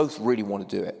do. We both really want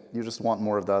to do it. You just want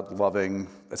more of that loving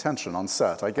attention on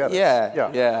set. I get it.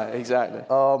 Yeah, exactly.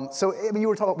 So I mean, we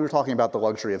were talking about the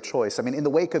luxury of choice. I mean, in the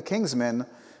wake of Kingsman,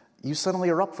 you suddenly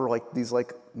are up for these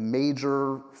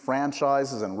major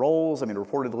franchises and roles. I mean,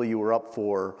 reportedly you were up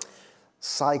for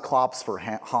Cyclops, for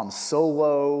Han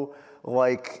Solo.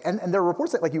 And there are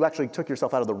reports that you actually took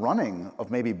yourself out of the running of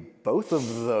maybe both of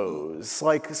those.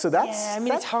 So that's... Yeah, I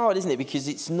mean, it's hard, isn't it? Because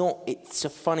it's a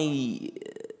funny...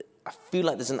 I feel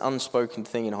like there's an unspoken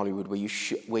thing in Hollywood where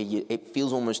it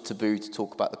feels almost taboo to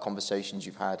talk about the conversations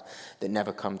you've had that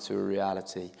never come to a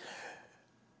reality.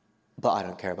 But I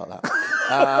don't care about that.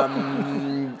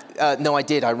 No, I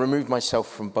did. I removed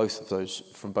myself from both of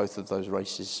those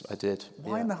races. I did.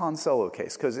 Why in the Han Solo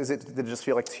case? Because did it just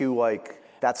feel too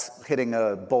that's hitting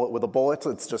a bullet with a bullet?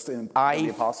 It's just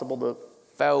impossible to...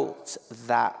 Felt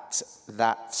that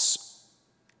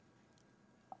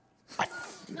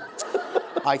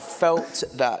I felt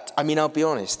that. I mean, I'll be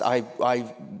honest. I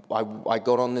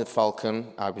got on the Falcon.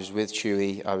 I was with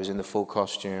Chewie. I was in the full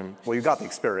costume. Well, you got the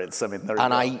experience. I mean,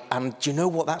 and do you know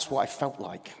what? That's what I felt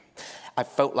like. I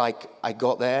felt like I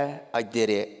got there. I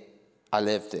did it. I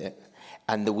lived it.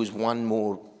 And there was one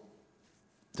more.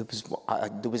 There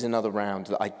was another round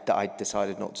that I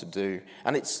decided not to do,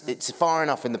 and it's far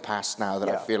enough in the past now that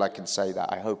I feel I can say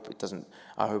that. I hope it doesn't.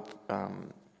 I hope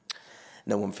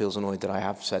no one feels annoyed that I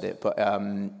have said it, but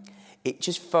it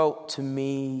just felt to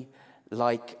me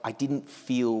like I didn't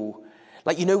feel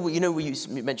like you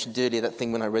mentioned earlier that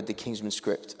thing when I read the Kingsman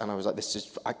script and I was like,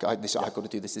 I got to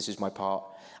do this. This is my part.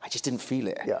 I just didn't feel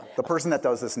it. Yeah, the person that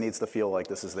does this needs to feel like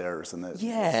this is theirs, and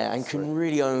and can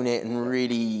really own it, and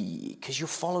really, because you're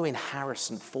following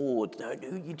Harrison Ford.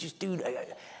 You just do.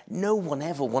 No one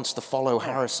ever wants to follow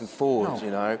Harrison Ford,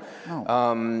 No.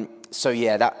 So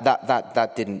yeah,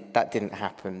 that didn't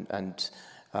happen, and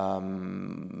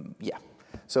yeah.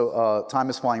 So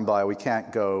time is flying by. We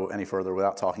can't go any further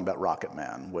without talking about Rocket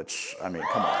Man, which, I mean,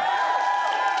 come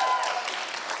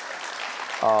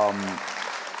on.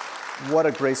 What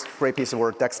a great piece of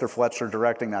work. Dexter Fletcher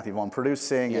directing, Matthew Vaughn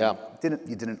producing. Yeah.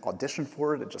 You didn't audition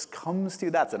for it. It just comes to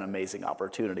you. That's an amazing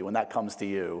opportunity when that comes to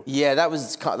you. Yeah, that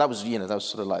was sort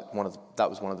of like one of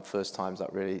the first times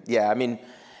that really. Yeah, I mean,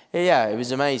 yeah, it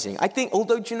was amazing. I think,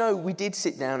 although we did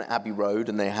sit down at Abbey Road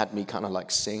and they had me kind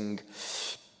of sing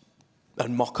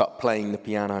and mock up playing the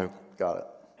piano. Got it.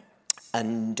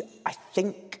 And I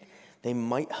think they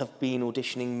might have been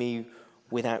auditioning me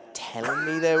without telling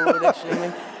me they were auditioning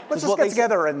me. Let's just get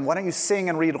together and why don't you sing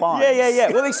and read lines? Yeah.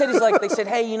 What they said is they said,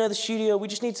 hey, the studio, we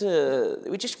just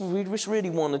really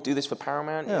want to do this for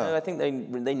Paramount. I think they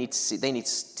need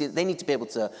to be able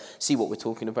to see what we're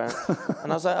talking about.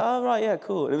 And I was like, oh right, yeah,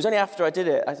 cool. And it was only after I did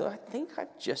it, I thought, I think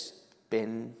I've just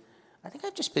been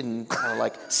kind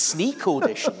of sneak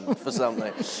auditioned for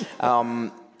something.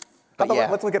 But yeah.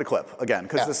 Let's look at a clip again,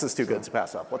 because this is too good to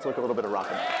pass up. Let's look at a little bit of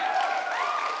Rocket Man.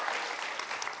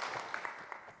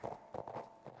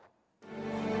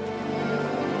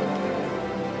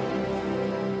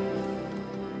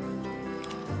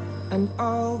 And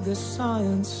all this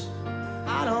science,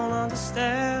 I don't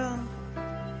understand.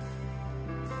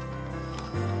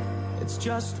 It's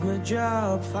just my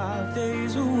job 5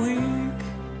 days a week.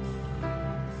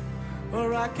 A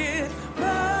rocket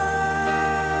man,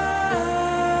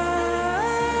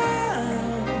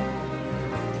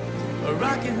 a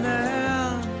rocket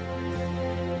man.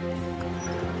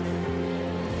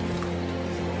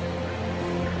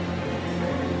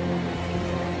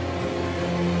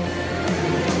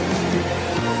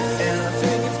 And I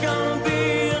think it's gonna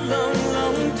be a long,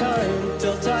 long time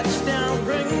till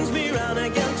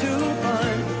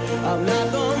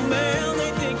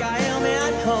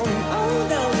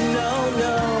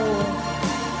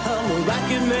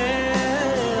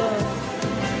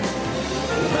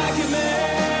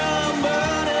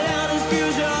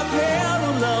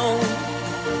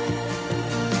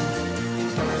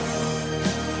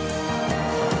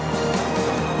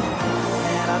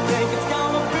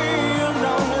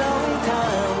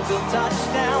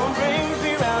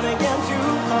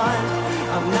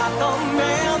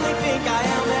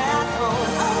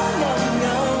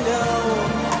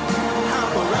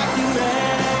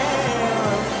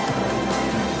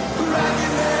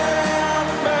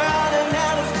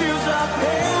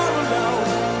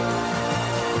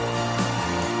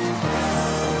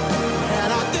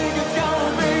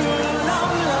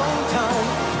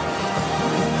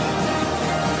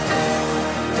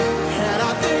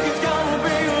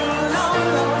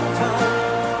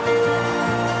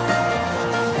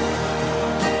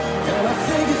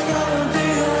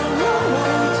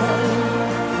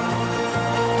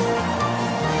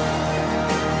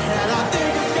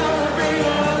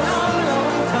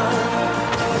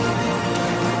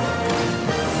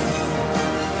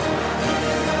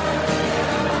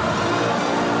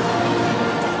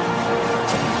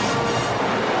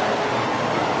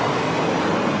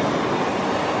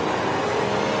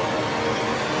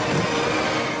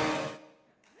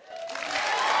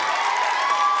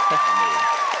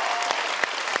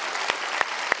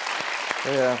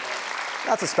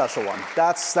That's a special one.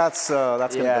 That's gonna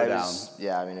go down.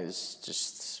 Yeah, I mean, it was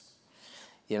just,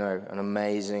 you know, an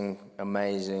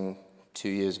amazing 2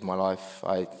 years of my life.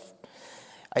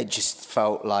 I just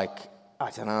felt like, I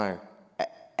don't know,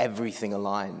 everything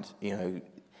aligned, you know,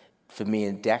 for me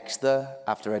and Dexter,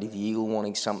 after Eddie the Eagle,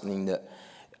 wanting something that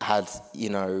had, you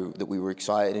know, that we were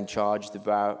excited and charged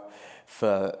about,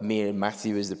 for me and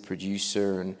Matthew as the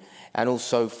producer, and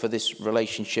also for this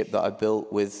relationship that I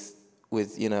built with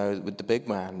you know, with the big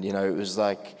man. You know, it was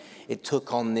like, it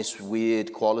took on this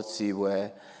weird quality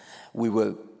where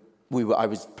I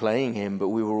was playing him, but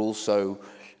we were also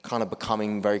kind of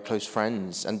becoming very close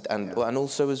friends, and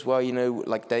also as well, you know,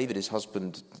 like David, his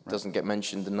husband, doesn't get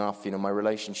mentioned enough. You know, my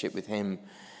relationship with him,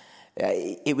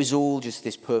 it was all just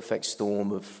this perfect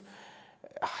storm of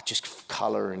just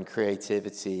color and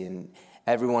creativity, and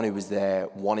everyone who was there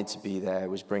wanted to be there,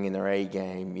 was bringing their A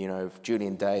game. You know,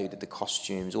 Julian Day did the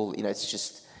costumes, all, you know, it's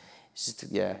just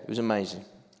yeah, it was amazing.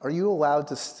 Are you allowed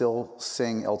to still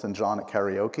sing Elton John at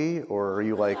karaoke, or are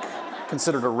you like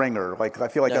considered a ringer? Like, I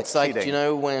feel like that's cheating. Like, you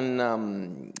know,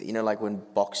 when you know, like when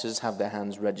boxers have their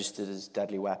hands registered as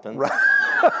deadly weapons. Right.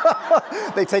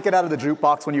 They take it out of the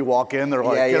jukebox when you walk in. They're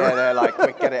like, they're like,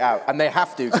 quick, get it out, and they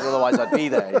have to, because otherwise I'd be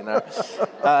there. You know.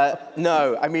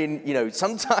 No, I mean, you know,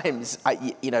 sometimes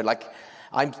you know, like,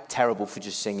 I'm terrible for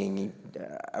just singing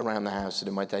around the house and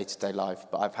in my day-to-day life,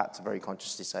 but I've had to very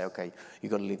consciously say, okay,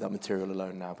 you've got to leave that material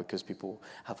alone now, because people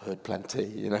have heard plenty,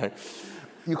 you know.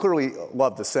 You clearly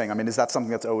love to sing. I mean, is that something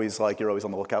that's always like, you're always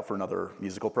on the lookout for another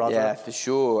musical project? Yeah, for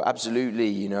sure, absolutely.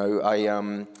 You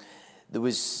know, there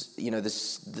was, you know,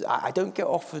 this, I don't get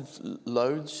offered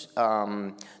loads.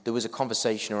 There was a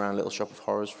conversation around Little Shop of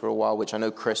Horrors for a while, which I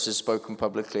know Chris has spoken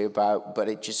publicly about, but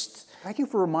it just... Thank you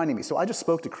for reminding me. So I just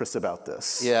spoke to Chris about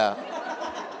this. Yeah.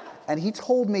 And he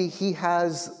told me he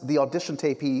has the audition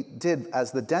tape he did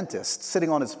as the dentist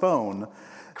sitting on his phone.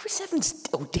 Chris Evans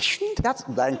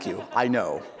auditioned? Thank you. I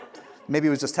know. Maybe he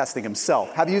was just testing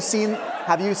himself. Have you seen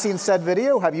said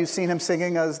video? Have you seen him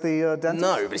singing as the dentist?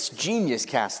 No, but it's genius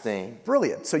casting.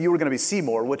 Brilliant. So you were going to be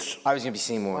Seymour, which... I was going to be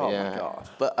Seymour, yeah. Oh, my God.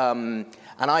 But, and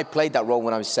I played that role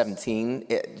when I was 17.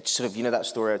 It sort of, you know that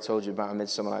story I told you about A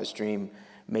Midsummer Night's Dream?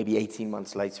 Maybe 18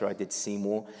 months later, I did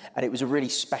Seymour. And it was a really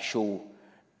special...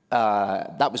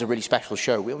 that was a really special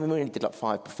show. We only did like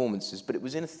 5 performances, but it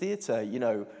was in a theatre, you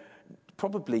know,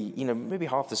 probably, you know, maybe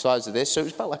half the size of this. So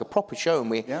it felt like a proper show.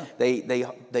 And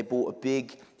they bought a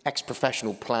big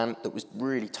ex-professional plant that was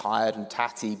really tired and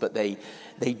tatty, but they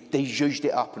zhuzhed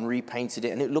it up and repainted it,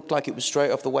 and it looked like it was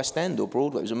straight off the West End or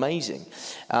Broadway. It was amazing.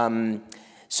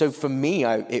 So for me,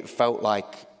 it felt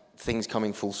like things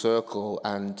coming full circle,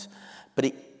 but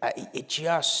it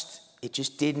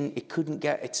couldn't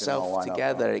get itself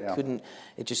together.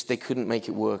 They couldn't make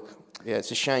it work. Yeah,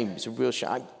 it's a shame. It's a real shame.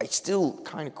 I still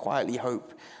kind of quietly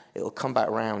hope it'll come back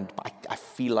around, but I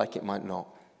feel like it might not.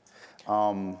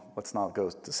 Let's not go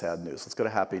to sad news. Let's go to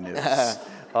happy news.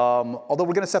 Although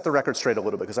we're going to set the record straight a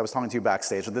little bit, because I was talking to you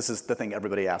backstage, and this is the thing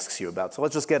everybody asks you about. So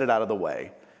let's just get it out of the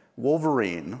way.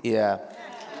 Wolverine. Yeah.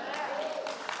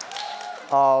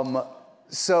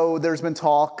 So there's been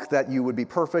talk that you would be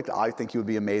perfect. I think you would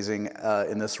be amazing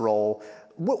in this role.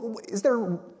 Is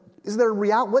there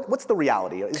what's the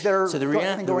reality? Is there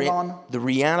anything going on? The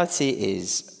reality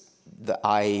is that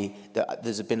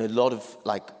there's been a lot of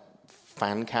like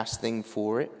fan casting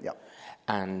for it. Yep.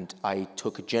 And I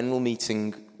took a general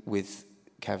meeting with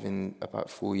Kevin about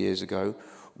 4 years ago,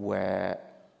 where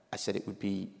I said it would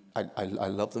be. I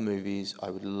love the movies. I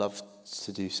would love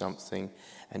to do something,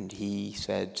 and he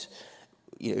said,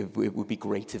 you know, it would be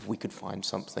great if we could find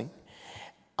something.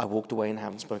 I walked away and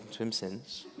haven't spoken to him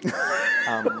since.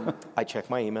 I check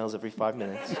my emails every 5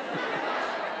 minutes.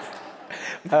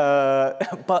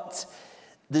 But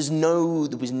there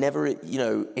was never, you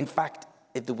know, in fact,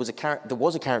 if there was a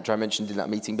character I mentioned in that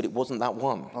meeting, but it wasn't that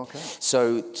one. Okay.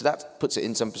 So that puts it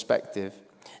in some perspective.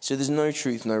 So there's no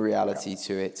truth, no reality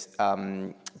to it.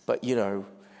 But, you know,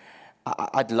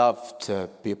 I'd love to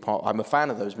be a part. I'm a fan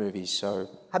of those movies, so.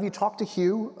 Have you talked to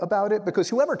Hugh about it? Because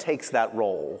whoever takes that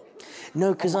role.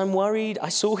 No, because I'm worried. I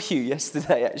saw Hugh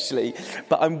yesterday, actually,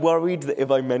 but I'm worried that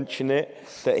if I mention it,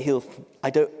 that he'll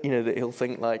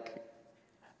think like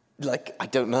I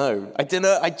don't know.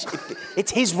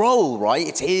 It's his role, right?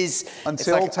 It's his.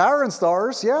 Until Taron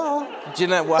stars, yeah. Do you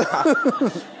know what?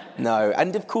 No,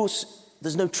 and of course,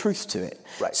 there's no truth to it.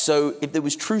 Right. So if there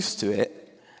was truth to it,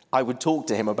 I would talk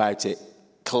to him about it,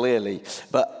 clearly.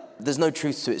 But there's no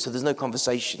truth to it, so there's no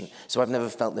conversation. So I've never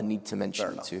felt the need to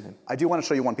mention it to him. I do want to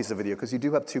show you one piece of video, because you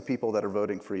do have 2 people that are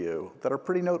voting for you that are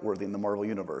pretty noteworthy in the Marvel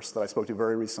Universe that I spoke to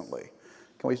very recently.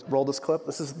 Can we roll this clip?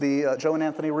 This is the Joe and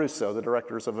Anthony Russo, the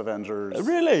directors of Avengers.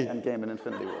 Really? Endgame and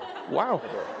Infinity War. Wow.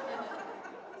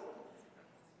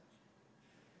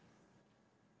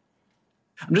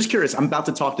 I'm just curious. I'm about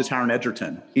to talk to Taron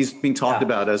Egerton. He's being talked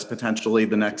about as potentially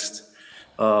the next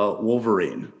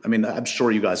Wolverine. I mean, I'm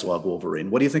sure you guys love Wolverine.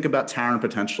 What do you think about Taron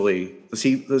potentially? Does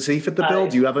he fit the bill?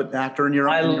 Do you have an actor in your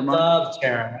mind? I love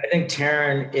Taron. I think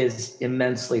Taron is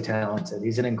immensely talented.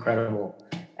 He's an incredible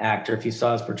actor. If you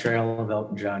saw his portrayal of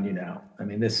Elton John, you know. I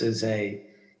mean, this is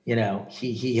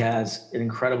he has an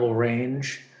incredible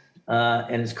range,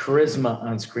 and his charisma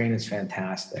on screen is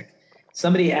fantastic.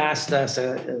 Somebody asked us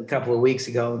a couple of weeks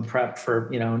ago in prep for,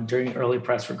 during early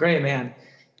press for Gray Man,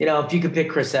 if you could pick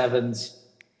Chris Evans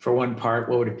for one part,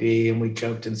 what would it be? And we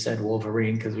joked and said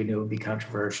Wolverine because we knew it would be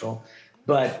controversial.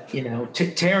 But,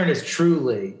 Taron is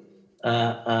truly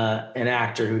an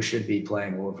actor who should be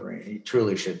playing Wolverine. He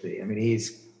truly should be. I mean,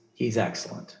 he's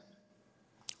excellent.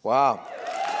 Wow.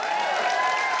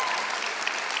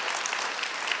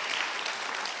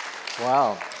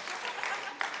 Wow.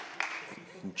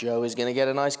 Joe is going to get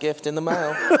a nice gift in the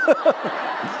mail.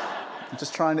 I'm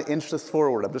just trying to inch this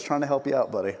forward. I'm just trying to help you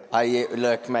out, buddy.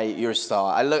 Look, mate, you're a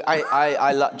star.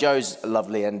 Joe's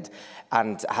lovely and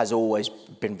has always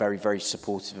been very, very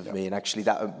supportive of me. And actually,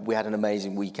 we had an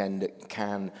amazing weekend at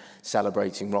Cannes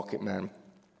celebrating Rocket Man.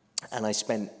 And I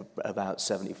spent about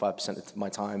 75% of my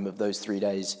time of those 3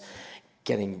 days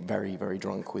getting very, very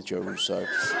drunk with Joe Russo.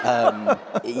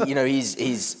 He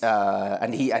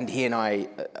and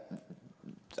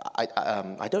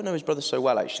I don't know his brother so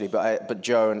well, actually, but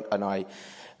Joe and I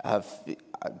have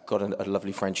got a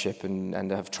lovely friendship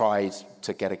and have tried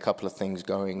to get a couple of things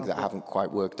going that haven't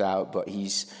quite worked out, but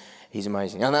he's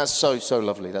amazing. And that's so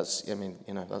lovely. That's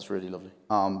really lovely.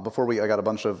 I got a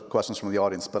bunch of questions from the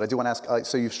audience, but I do want to ask,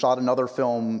 so you've shot another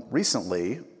film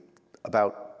recently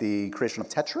about the creation of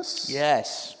Tetris?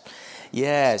 Yes.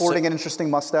 Yeah. Sporting an interesting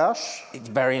mustache?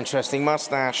 Very interesting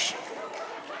mustache.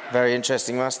 Very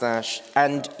interesting mustache.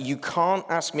 And you can't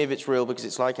ask me if it's real because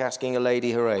it's like asking a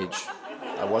lady her age.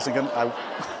 I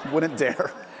wouldn't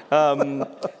dare.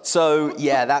 So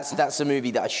yeah, that's a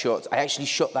movie that I shot. I actually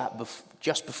shot that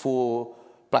just before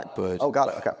Blackbird. Oh, got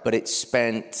it, okay. But it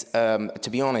spent, to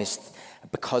be honest,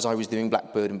 because I was doing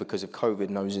Blackbird and because of COVID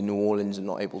and I was in New Orleans and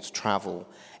not able to travel,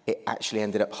 it actually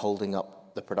ended up holding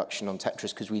up the production on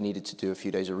Tetris because we needed to do a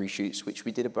few days of reshoots, which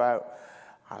we did about,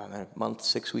 a month,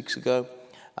 6 weeks ago.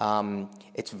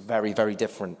 It's very, very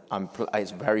different.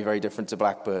 It's very, very different to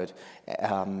Blackbird.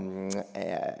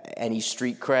 Any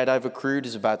street cred I've accrued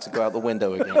is about to go out the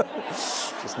window again.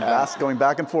 Just going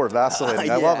back and forth, vacillating.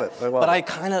 I love it. But I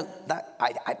kind of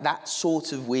that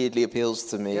sort of weirdly appeals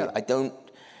to me. Yeah.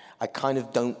 I kind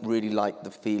of don't really like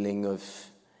the feeling of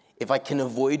if I can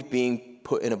avoid being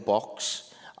put in a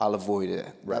box, I'll avoid it.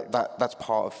 Right. That's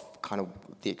part of kind of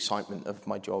the excitement of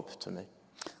my job to me.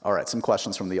 All right, some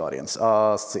questions from the audience.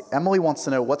 Let's see. Emily wants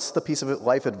to know, what's the piece of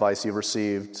life advice you've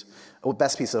received,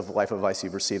 best piece of life advice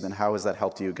you've received, and how has that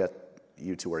helped you get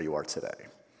you to where you are today?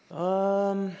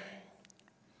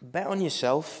 Bet on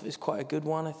yourself is quite a good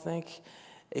one, I think.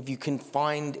 If you can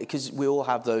find, because we all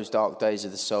have those dark days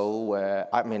of the soul where,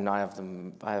 I have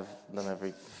them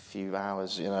every few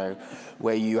hours,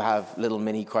 where you have little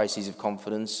mini crises of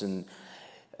confidence and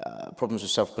problems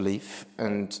with self-belief.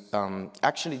 And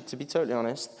actually, to be totally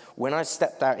honest, when I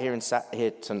stepped out here and sat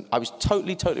here, I was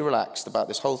totally, totally relaxed about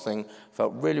this whole thing,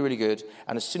 felt really, really good.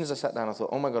 And as soon as I sat down, I thought,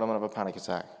 oh my God, I'm going to have a panic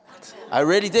attack. I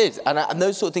really did. And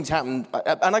those sort of things happened.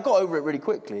 And I got over it really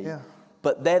quickly. Yeah.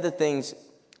 But they're the things,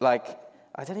 I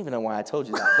don't even know why I told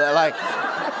you that.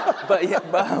 But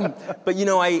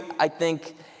I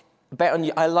think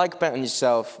I like bet on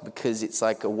yourself because it's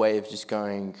like a way of just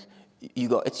going, you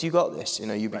got this,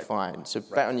 you'll be fine. So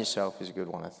bet on yourself is a good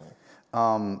one, I think.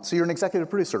 So you're an executive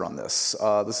producer on this.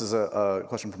 This is a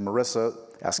question from Marissa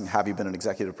asking, have you been an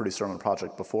executive producer on a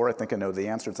project before? I think I know the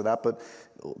answer to that, but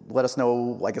let us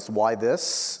know, I guess, why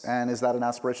this, and is that an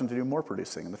aspiration to do more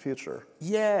producing in the future?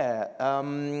 Yeah,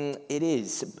 it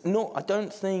is. No, I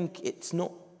don't think it's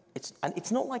not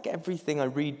like everything I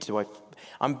read to.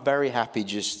 I'm very happy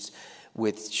just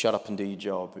with shut up and do your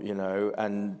job,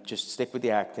 and just stick with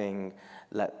the acting,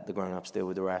 let the grown-ups deal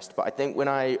with the rest. But I think when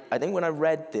I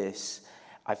read this,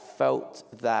 I felt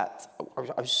that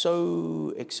I was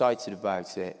so excited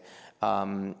about it.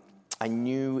 I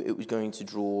knew it was going to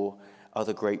draw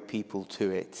other great people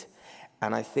to it.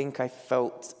 And I think I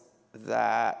felt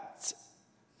that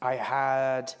I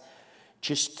had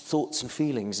just thoughts and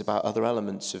feelings about other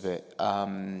elements of it.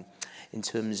 In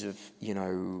terms of,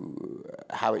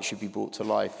 how it should be brought to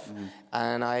life. Mm-hmm.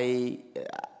 And I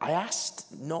asked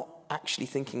not actually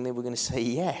thinking they were going to say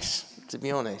yes, to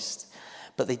be honest.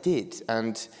 But they did,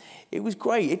 and it was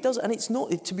great. It does, and it's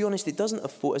not, to be honest, it doesn't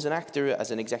afford, as an actor,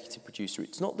 as an executive producer,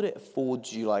 it's not that it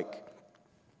affords you, like,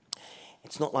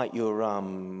 it's not like you're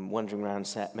wandering around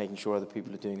set making sure other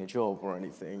people are doing their job or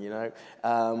anything, you know?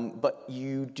 But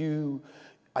you do,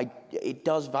 it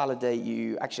does validate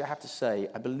you. Actually, I have to say,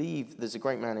 I believe there's a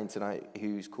great man in tonight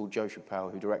who's called Joe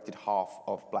Chappelle, who directed half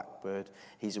of Blackbird.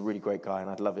 He's a really great guy, and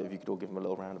I'd love it if you could all give him a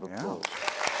little round of applause.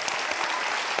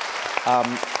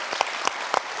 Yeah.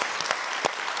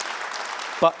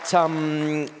 But,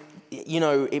 you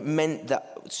know, it meant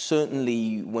that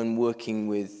certainly when working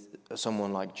with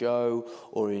someone like Joe,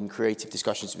 or in creative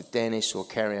discussions with Dennis or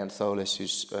Kerry-Ann Tholis,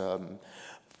 who's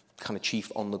kind of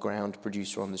chief on-the-ground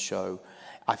producer on the show,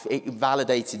 it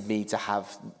validated me to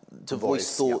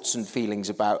voice thoughts and feelings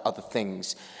about other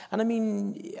things. And I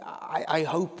mean, I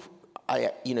hope,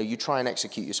 you know, you try and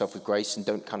execute yourself with grace and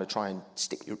don't kind of try and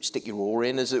stick your oar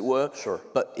in, as it were. Sure.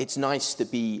 But it's nice to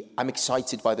be, I'm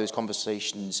excited by those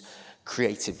conversations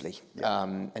creatively. Yeah.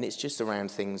 And it's just around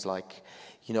things like,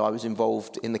 you know, I was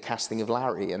involved in the casting of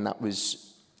Larry, and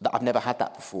I've never had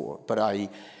that before, but I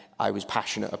was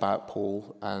passionate about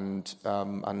Paul, and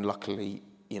luckily,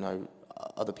 you know,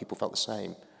 other people felt the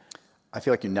same. I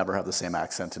feel like you never have the same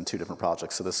accent in two different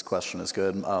projects, so this question is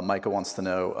good. Micah wants to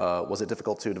know, was it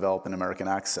difficult to develop an American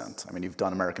accent? I mean, you've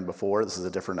done American before. This is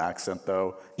a different accent,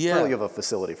 though. Yeah. Clearly you have a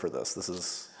facility for this. This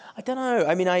is... I don't know.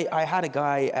 I mean, I had a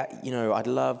guy, you know, I'd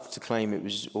love to claim it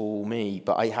was all me,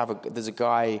 but there's a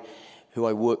guy who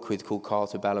I work with called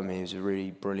Carter Bellamy, who's a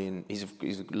really brilliant, he's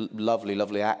a lovely,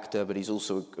 lovely actor, but he's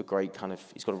also a great kind of,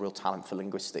 he's got a real talent for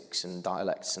linguistics and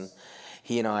dialects, and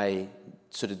he and I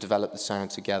sort of developed the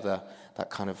sound together, that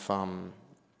kind of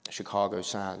Chicago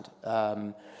sound.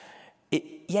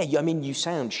 Yeah, I mean, you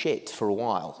sound shit for a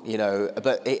while, you know,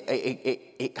 but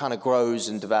it kind of grows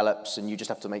and develops, and you just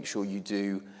have to make sure you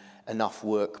do enough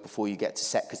work before you get to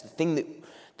set, because the thing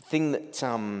that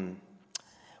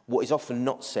what is often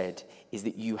not said is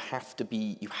that you have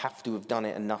to have done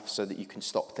it enough so that you can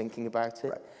stop thinking about it.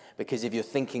 Right. Because if you're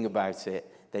thinking about it,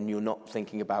 then you're not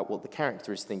thinking about what the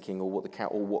character is thinking, or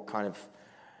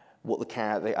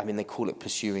I mean, they call it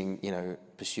pursuing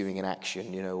an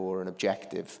action, you know, or an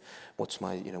objective. What's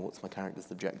my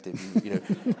character's objective?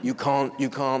 You can't.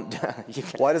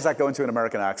 Why does that go into an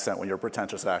American accent when you're a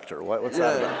pretentious actor? What's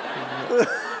that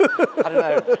about? I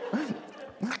don't know.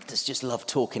 Actors just love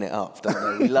talking it up,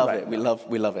 don't they? We love it. We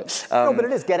love it. No, but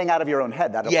it is getting out of your own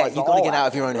head. That applies you've got to get out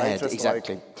of your own right? head, Just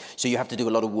exactly. So you have to do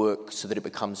a lot of work so that it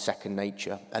becomes second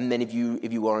nature. And then if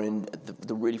you are in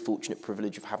the really fortunate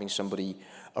privilege of having somebody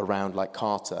around like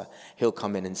Carter, he'll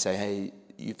come in and say, hey,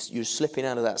 you're slipping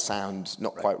out of that sound,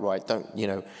 not quite right. Don't, you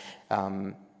know.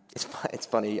 It's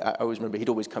funny. I always remember he'd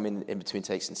always come in between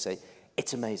takes and say,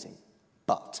 it's amazing.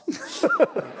 But,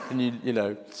 and you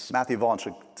know. Matthew Vaughn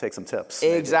should take some tips.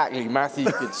 Exactly. Matthew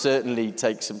could certainly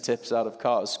take some tips out of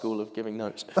Carter's school of giving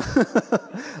notes.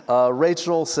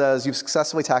 Rachel says, you've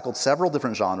successfully tackled several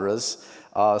different genres.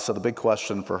 So the big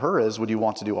question for her is, would you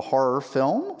want to do a horror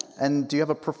film? And do you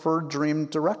have a preferred dream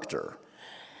director?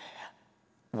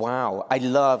 Wow. I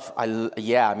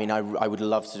mean, I would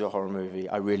love to do a horror movie.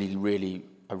 I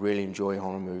really enjoy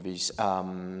horror movies.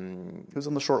 Who's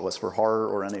on the short list for horror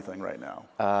or anything right now?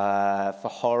 For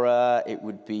horror, it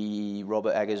would be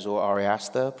Robert Eggers or Ari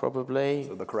Aster, probably.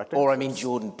 So the correct or, I mean,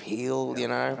 Jordan Peele, you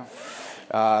know.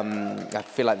 I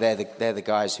feel like they're the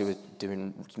guys who are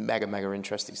doing mega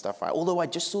interesting stuff. Right? Although I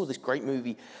just saw this great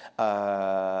movie. It's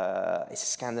a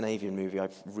Scandinavian movie. I'm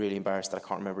really embarrassed that I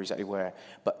can't remember exactly where.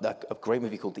 But a great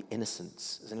movie called The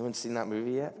Innocents. Has anyone seen that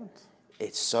movie yet?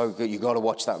 It's so good. You got to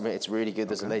watch that. It's really good.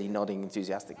 There's a lady nodding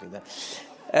enthusiastically there.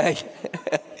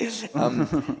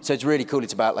 So it's really cool.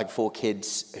 It's about like 4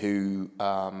 kids who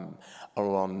are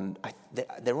on.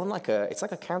 They're on it's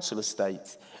like a council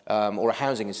estate or a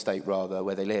housing estate rather,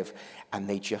 where they live, and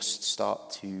they just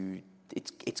start to.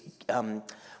 It's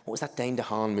what was that Dane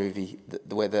DeHaan movie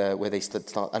where they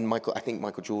start, and Michael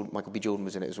B. Jordan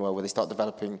was in it as well, where they start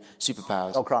developing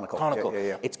superpowers. Oh, Chronicle.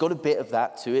 Yeah. It's got a bit of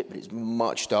that to it, but it's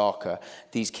much darker.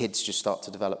 These kids just start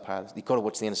to develop powers. You've got to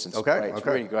watch The Innocents. Okay. It's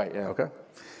really great. Yeah. Okay.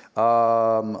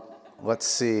 Let's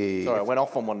see. Sorry, I went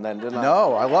off on one then, didn't I?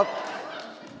 No,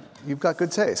 you've got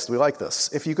good taste. We like this.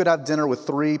 If you could have dinner with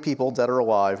 3 people, dead or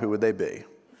alive, who would they be?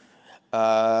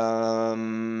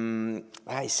 That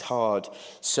is hard.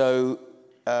 So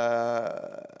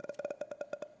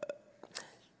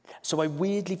I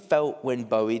weirdly felt when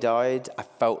Bowie died, I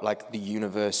felt like the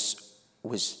universe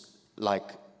was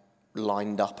like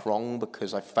lined up wrong,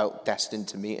 because I felt destined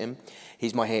to meet him.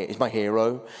 He's my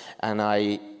hero, and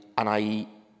I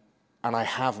and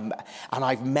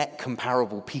I've met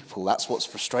comparable people. That's what's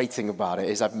frustrating about it,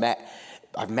 is I've met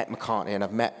McCartney, and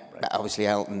I've met obviously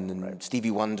Elton and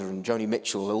Stevie Wonder and Joni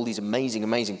Mitchell, all these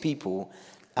amazing people.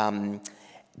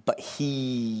 But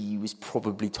he was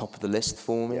probably top of the list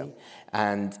for me,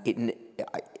 and it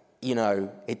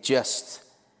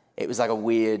was like a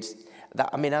weird.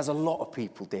 As a lot of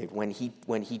people did when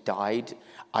he died,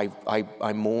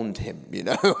 I mourned him.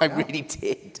 I really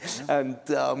did, and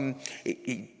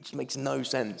it just makes no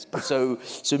sense. But so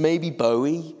maybe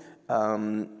Bowie.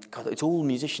 God, it's all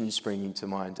musicians springing to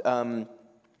mind. Come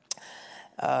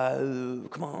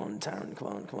on, Taron, come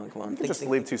on. You can just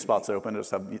leave 2 spots open and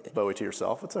just have Bowie to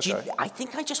yourself. It's okay. I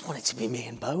think I just want it to be me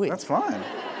and Bowie. That's fine.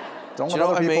 Don't let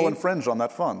other people infringe on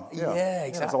that fun. Yeah,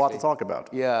 exactly. There's a lot to talk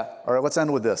about. Yeah. All right, let's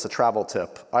end with this, a travel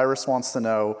tip. Iris wants to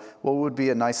know, what would be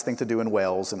a nice thing to do in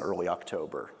Wales in early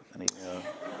October? Any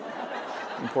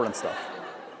important stuff?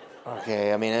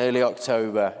 Okay, early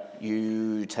October,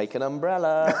 you take an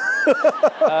umbrella.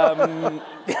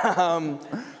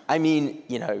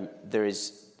 There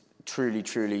is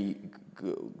truly.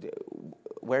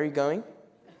 Where are you going?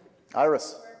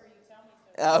 Iris.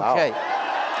 Okay. Wow.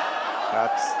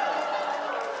 That's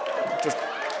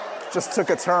just took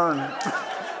a turn.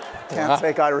 Can't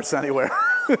take Iris anywhere.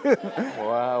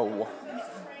 Wow.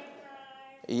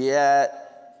 Yeah.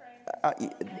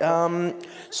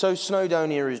 So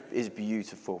Snowdonia is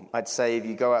beautiful. I'd say if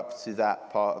you go up to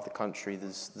that part of the country,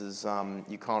 there's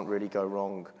you can't really go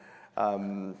wrong.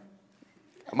 Am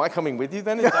I coming with you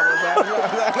then? Is that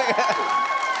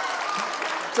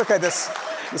It's okay. This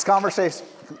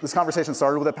conversation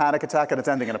started with a panic attack and it's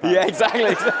ending in a panic attack.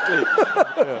 Exactly.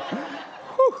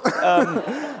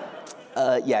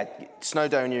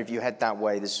 Snowdonia, if you head that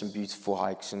way, there's some beautiful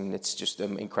hikes and it's just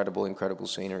incredible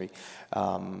scenery.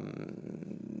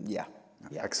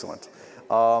 Excellent.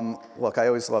 Look, I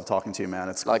always love talking to you,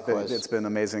 man. Likewise. It's been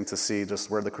amazing to see just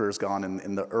where the career's gone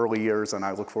in the early years, and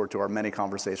I look forward to our many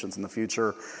conversations in the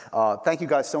future. Thank you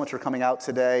guys so much for coming out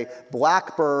today.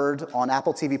 Blackbird on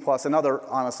Apple TV Plus, another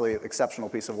honestly exceptional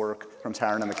piece of work from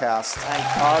Taron and the cast.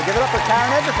 Give it up for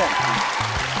Taron Egerton.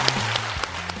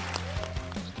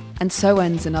 And so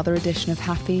ends another edition of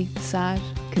Happy, Sad,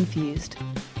 Confused.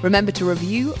 Remember to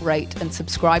review, rate, and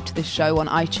subscribe to this show on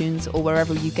iTunes or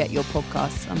wherever you get your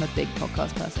podcasts. I'm a big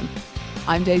podcast person.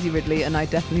 I'm Daisy Ridley, and I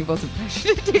definitely wasn't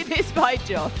pressured to do this by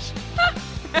Josh.